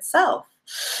program itself.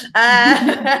 We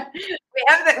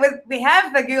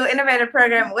have the Google Innovator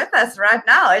program with us right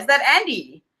now. Is that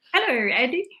Andy? Hello,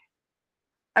 Andy.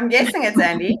 I'm guessing it's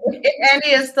Andy. Andy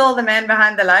is still the man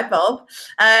behind the light bulb.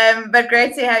 But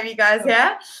great to have you guys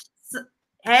here. So,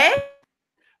 hey?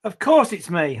 Of course it's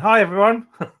me. Hi, everyone.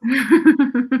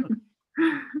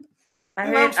 I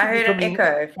heard an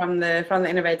echo from the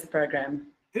Innovator program.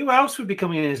 Who else would be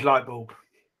coming in as light bulb?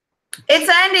 It's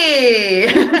Andy.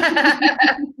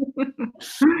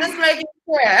 Just making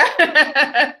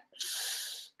sure.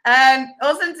 And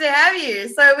awesome to have you.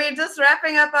 So we're just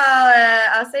wrapping up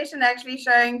our session, actually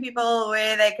showing people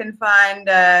where they can find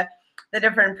the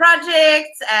different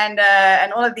projects and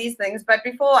all of these things. But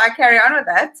before I carry on with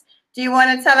that, do you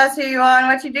want to tell us who you are and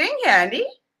what you're doing here, Andy?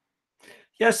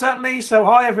 Yeah, certainly. So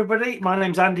hi, everybody. My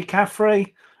name's Andy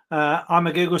Caffrey. I'm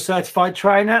a Google Certified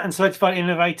Trainer and Certified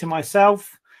Innovator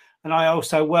myself. And I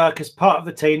also work as part of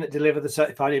the team that deliver the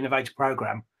Certified Innovator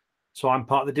program. So I'm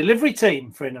part of the delivery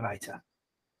team for Innovator.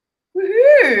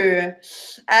 Woohoo!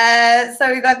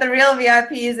 So we got the real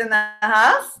VIPs in the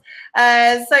house.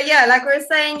 So yeah, like we were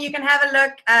saying, you can have a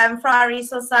look from our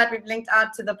resource site. We've linked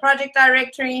out to the project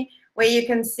directory, where you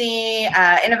can see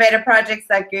innovative projects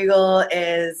that Google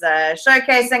is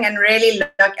showcasing and really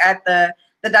look at the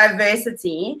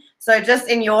diversity. So just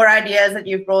in your ideas that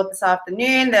you've brought this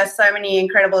afternoon, there's so many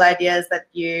incredible ideas that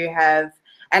you have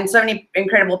and so many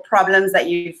incredible problems that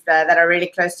you've that are really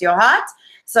close to your heart.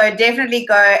 So definitely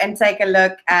go and take a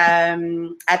look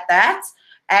at that.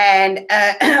 And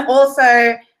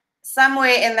also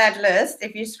somewhere in that list,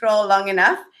 if you scroll long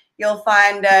enough, you'll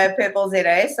find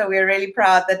PurpleZA. So we're really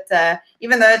proud that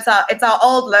even though it's our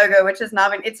old logo, which has now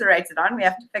been iterated on, we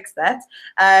have to fix that.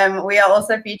 We are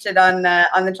also featured on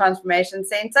the Transformation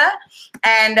Center,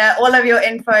 and all of your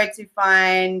info to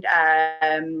find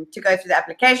to go through the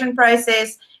application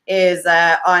process is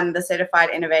on the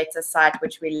Certified Innovator site,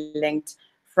 which we linked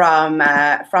from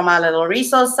our little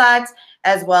resource site,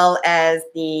 as well as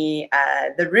the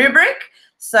rubric.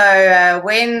 So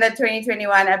when the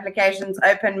 2021 applications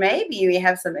open, maybe we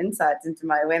have some insights into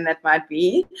when that might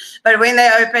be. But when they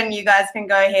open, you guys can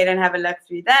go ahead and have a look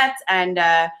through that and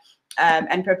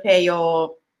prepare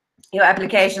your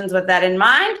applications with that in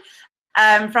mind.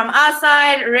 From our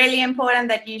side, really important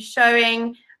that you're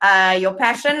showing your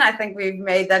passion. I think we've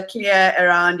made that clear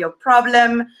around your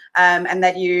problem, and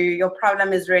that your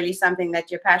problem is really something that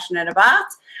you're passionate about.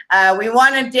 We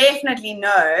want to definitely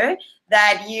know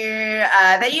that you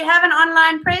have an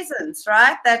online presence,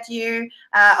 right? That you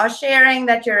are sharing,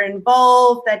 that you're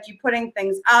involved, that you're putting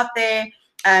things out there,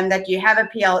 that you have a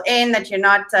PLN, that you're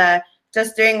not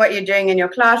just doing what you're doing in your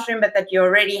classroom, but that you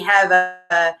already have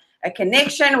a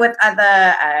connection with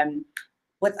other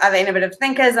innovative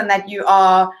thinkers, and that you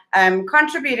are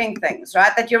contributing things,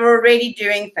 right? That you're already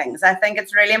doing things. I think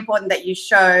it's really important that you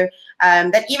show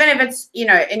that even if it's,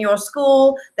 in your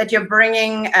school, that you're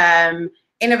bringing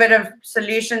innovative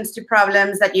solutions to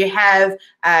problems, that you have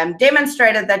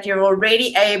demonstrated that you're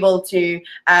already able to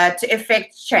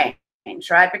effect change,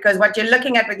 right? Because what you're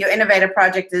looking at with your Innovator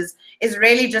project is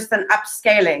really just an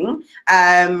upscaling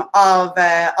of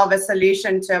a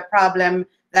solution to a problem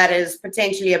that is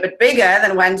potentially a bit bigger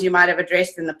than ones you might have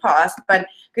addressed in the past. But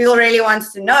Google really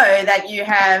wants to know that you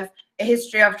have a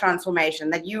history of transformation,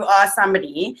 that you are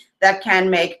somebody that can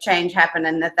make change happen,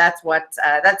 and that's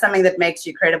something that makes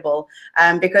you credible.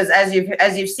 Because as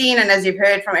you've seen and as you've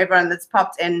heard from everyone that's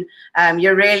popped in,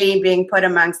 you're really being put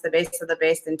amongst the best of the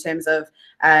best in terms of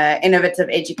innovative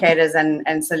educators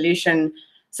and solution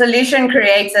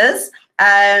creators.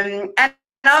 And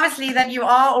obviously that you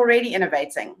are already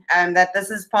innovating, that this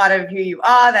is part of who you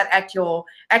are, that at your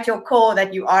core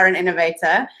that you are an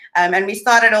innovator. And we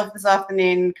started off this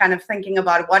afternoon kind of thinking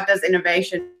about what does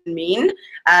innovation mean.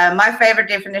 My favorite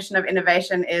definition of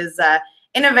innovation is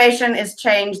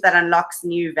change that unlocks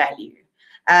new value.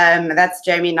 That's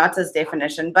Jamie Notta's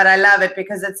definition, but I love it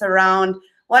because it's around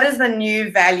what is the new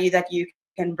value that you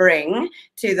can bring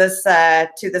to this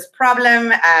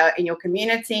problem in your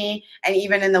community and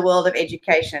even in the world of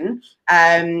education,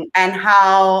 and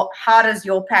how does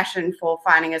your passion for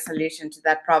finding a solution to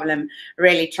that problem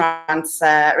really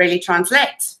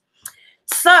translate.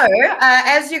 So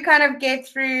as you kind of get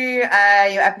through your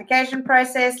application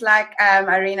process, like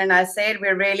Irene and I said,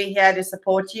 we're really here to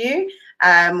support you.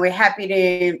 We're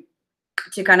happy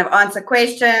kind of answer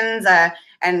questions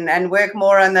and work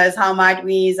more on those how might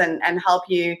we's and help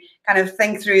you kind of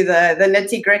think through the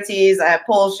nitty gritties.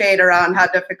 Paul shared around how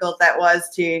difficult that was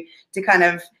to kind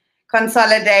of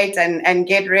consolidate and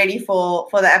get ready for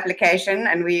the application,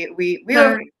 and we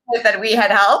were fortunate that we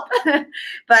had help.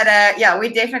 But yeah, we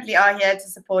definitely are here to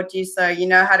support you, so you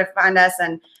know how to find us,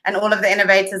 and all of the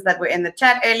innovators that were in the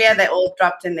chat earlier, they all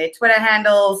dropped in their Twitter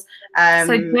handles,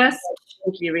 so just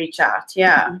simply reach out.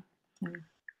 Yeah.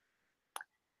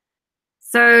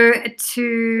 So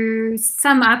to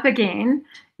sum up again,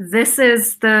 this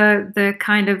is the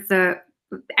kind of the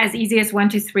as easy as 1,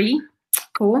 2, 3,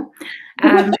 4.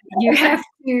 You have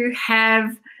to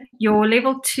have your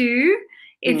level 2.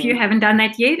 If you haven't done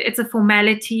that yet, it's a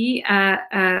formality.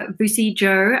 Bussy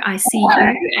Joe, I see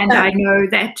you, and I know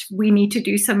that we need to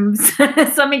do some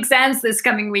exams this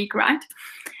coming week, right?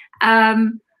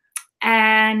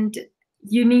 And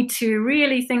you need to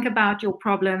really think about your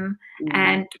problem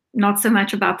and not so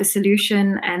much about the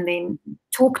solution, and then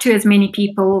talk to as many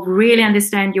people, really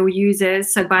understand your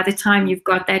users. So by the time you've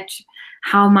got that,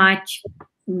 how might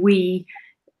we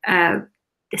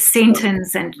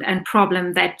sentence and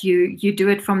problem, that you do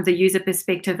it from the user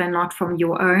perspective and not from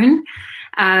your own.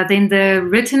 Then the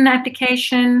written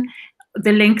application,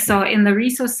 the links are in the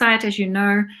resource site, as you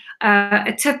know.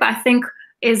 A tip, I think,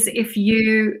 is if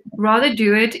you rather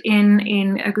do it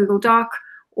in a Google Doc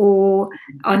or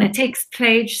on a text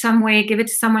page somewhere, give it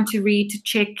to someone to read, to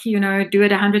check, you know, do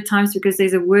it 100 times because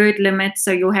there's a word limit,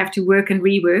 so you'll have to work and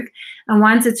rework. And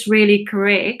once it's really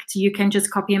correct, you can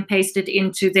just copy and paste it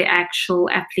into the actual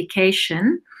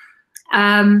application.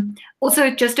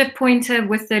 Also, just a pointer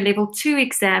with the level 2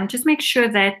 exam, just make sure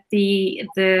that the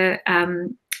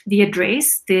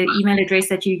address, the email address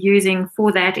that you're using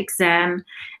for that exam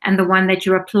and the one that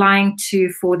you're applying to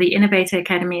for the Innovator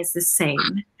Academy is the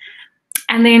same.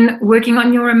 And then working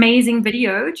on your amazing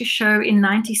video to show in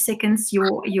 90 seconds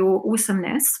your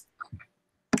awesomeness.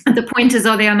 The pointers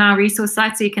are there on our resource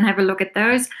site, so you can have a look at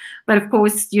those. But of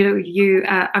course, you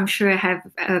I'm sure have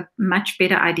much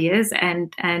better ideas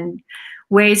and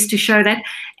ways to show that.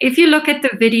 If you look at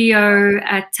the video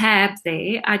tab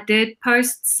there, I did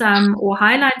post some or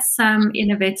highlight some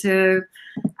Innovator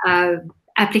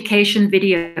application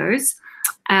videos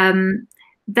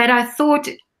that I thought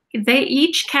they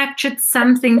each captured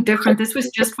something different. This was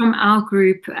just from our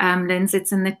group, Lindsay,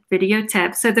 it's in the video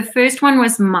tab. So the first one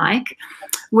was Mike,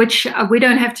 which we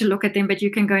don't have to look at them, but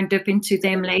you can go and dip into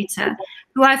them later,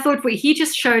 who I thought he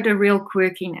just showed a real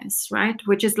quirkiness, right?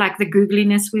 Which is like the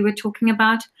googliness we were talking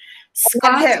about.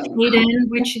 Scott Eden,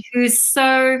 who's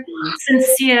so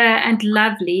sincere and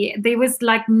lovely. There was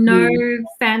like no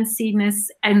fanciness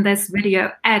in this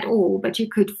video at all, but you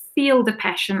could feel the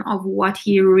passion of what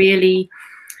he really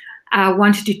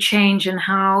wanted to change, and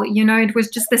how, you know, it was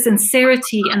just the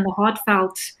sincerity and the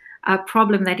heartfelt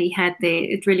problem that he had there.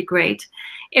 It's really great.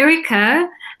 Erica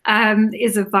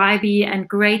is a vibey and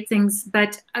great things,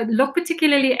 but look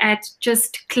particularly at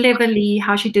just cleverly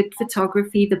how she did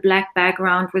photography. The black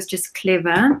background was just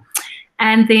clever.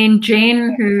 And then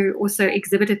Jen, who also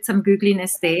exhibited some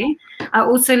googliness there. I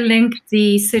also linked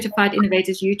the Certified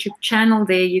Innovators YouTube channel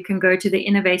there. You can go to the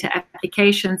Innovator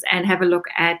applications and have a look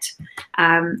at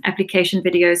application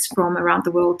videos from around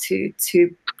the world to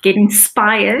get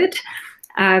inspired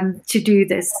to do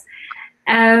this.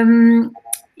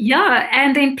 Yeah,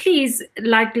 and then please,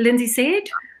 like Lindsay said,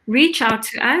 reach out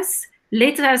to us.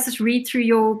 Let us read through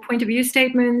your point of view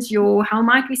statements, your how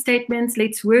might we statements.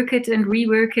 Let's work it and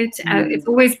rework it. It's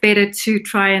always better to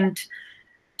try and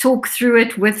talk through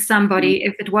it with somebody.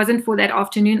 If it wasn't for that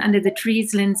afternoon under the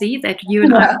trees, Lindsay, that you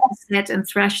and I sat and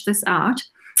thrashed this out,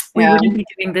 we wouldn't be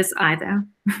doing this either.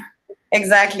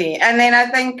 Exactly. And then I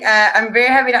think I'm very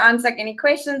happy to answer any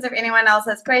questions if anyone else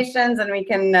has questions, and we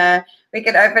can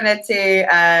open it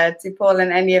to Paul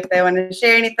and Andy if they want to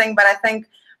share anything. But I think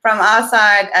from our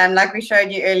side, like we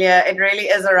showed you earlier, it really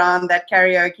is around that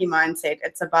karaoke mindset.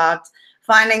 It's about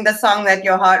finding the song that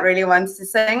your heart really wants to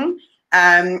sing,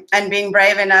 and being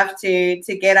brave enough to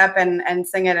get up and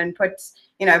sing it, and put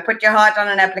your heart on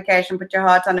an application, put your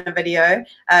heart on a video,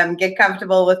 get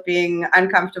comfortable with being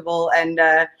uncomfortable, and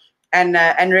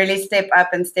really step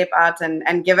up and step out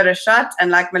and give it a shot.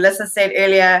 And like Melissa said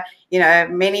earlier, you know,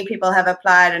 many people have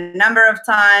applied a number of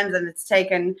times, and it's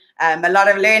taken a lot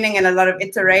of learning and a lot of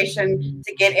iteration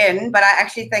to get in. But I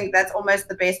actually think that's almost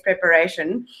the best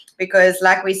preparation, because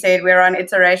like we said, we're on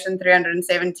iteration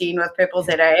 317 with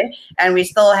PurpleZA, and we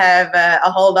still have a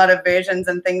whole lot of versions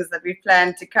and things that we've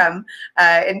planned to come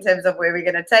in terms of where we're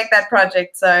going to take that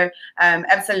project. So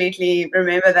absolutely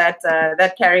remember that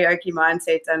that karaoke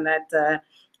mindset, and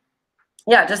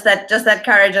yeah, just that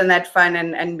courage and that fun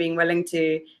and being willing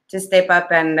to step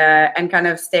up and kind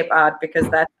of step out, because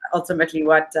that's ultimately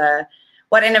what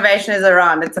innovation is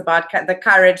around. It's about the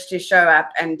courage to show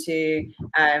up and to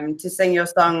sing your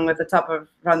song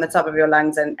from the top of your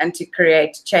lungs and to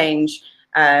create change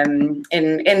in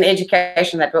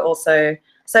education that we're also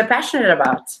so passionate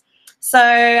about. So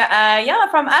yeah,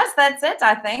 from us, that's it,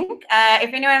 I think.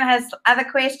 If anyone has other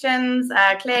questions,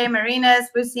 Claire, Marina,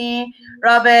 Spusi,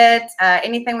 Robert,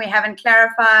 anything we haven't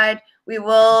clarified, we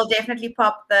will definitely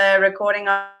pop the recording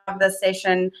of the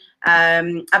session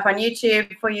up on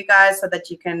YouTube for you guys, so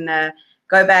that you can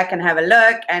go back and have a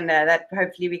look, and that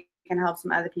hopefully we can help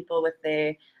some other people with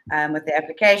their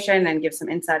application and give some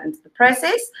insight into the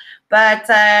process. But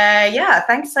yeah,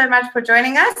 thanks so much for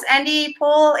joining us. Andy,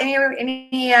 Paul,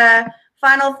 any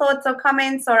final thoughts or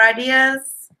comments or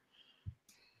ideas?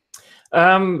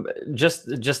 Just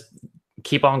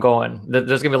keep on going.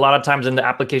 There's gonna be a lot of times in the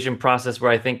application process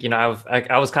where I think,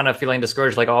 I was kind of feeling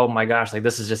discouraged, like, oh my gosh, like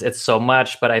this is just, it's so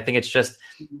much. But I think it's just,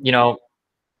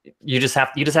 you just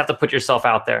have to put yourself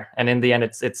out there, and in the end,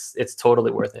 it's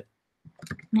totally worth it.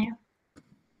 Yeah.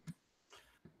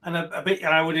 And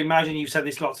I would imagine you've said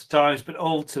this lots of times, but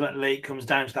ultimately it comes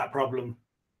down to that problem.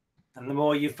 And the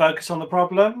more you focus on the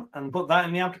problem and put that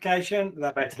in the application,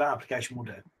 the better that application will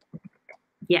do.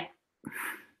 Yeah.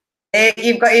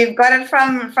 You've got it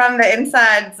from the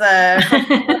insides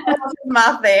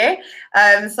mouth there.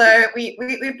 So we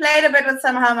played a bit with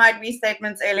some how might we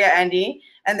statements earlier, Andy,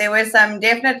 and there were some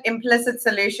definite implicit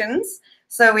solutions.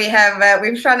 So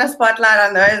we've shone a spotlight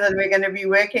on those, and we're going to be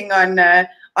working on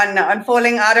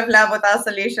falling out of love with our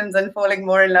solutions and falling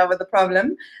more in love with the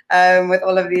problem with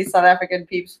all of these South African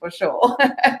peeps for sure.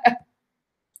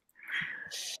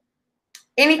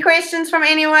 Any questions from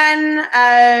anyone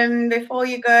before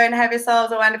you go and have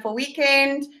yourselves a wonderful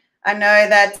weekend? I know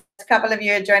that a couple of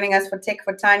you are joining us for Tech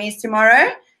for Tinies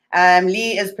tomorrow.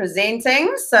 Lee is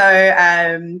presenting,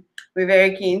 so we're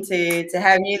very keen to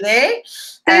have you there.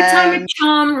 Third time a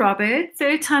charm, Robert.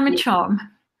 Third time a charm.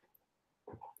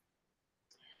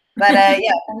 But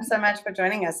yeah, thanks so much for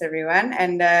joining us, everyone.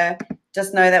 And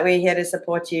just know that we're here to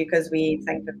support you, because we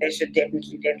think that there should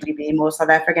definitely be more South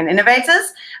African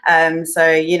innovators.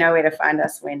 So you know where to find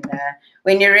us when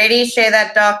you're ready. Share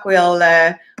that doc. We'll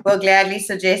gladly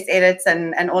suggest edits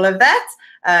and all of that.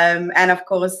 And of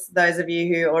course, those of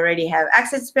you who already have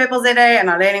access to PurpleZA and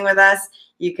are learning with us,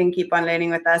 you can keep on learning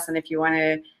with us. And if you want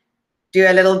to do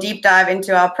a little deep dive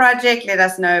into our project, let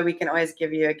us know. We can always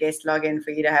give you a guest login for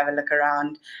you to have a look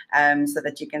around, so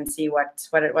that you can see what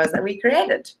it was that we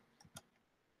created.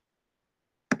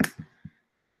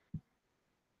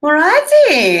 All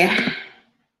righty.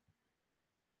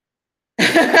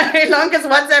 Lonka's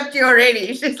WhatsApped you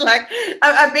already. She's like,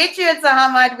 I bet you it's a how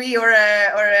might we or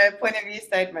a point of view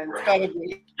statement,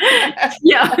 probably.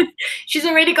 Yeah, she's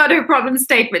already got her problem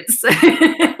statements.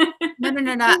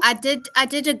 No. I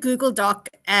did a Google Doc,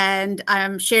 and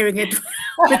I'm sharing it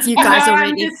with you guys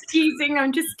already.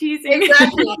 I'm just teasing.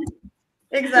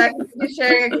 Exactly. You're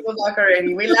sharing a Google Doc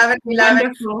already. We love it. We love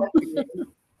it.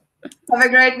 Have a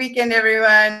great weekend,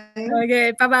 everyone.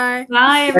 Okay. Bye-bye. Bye.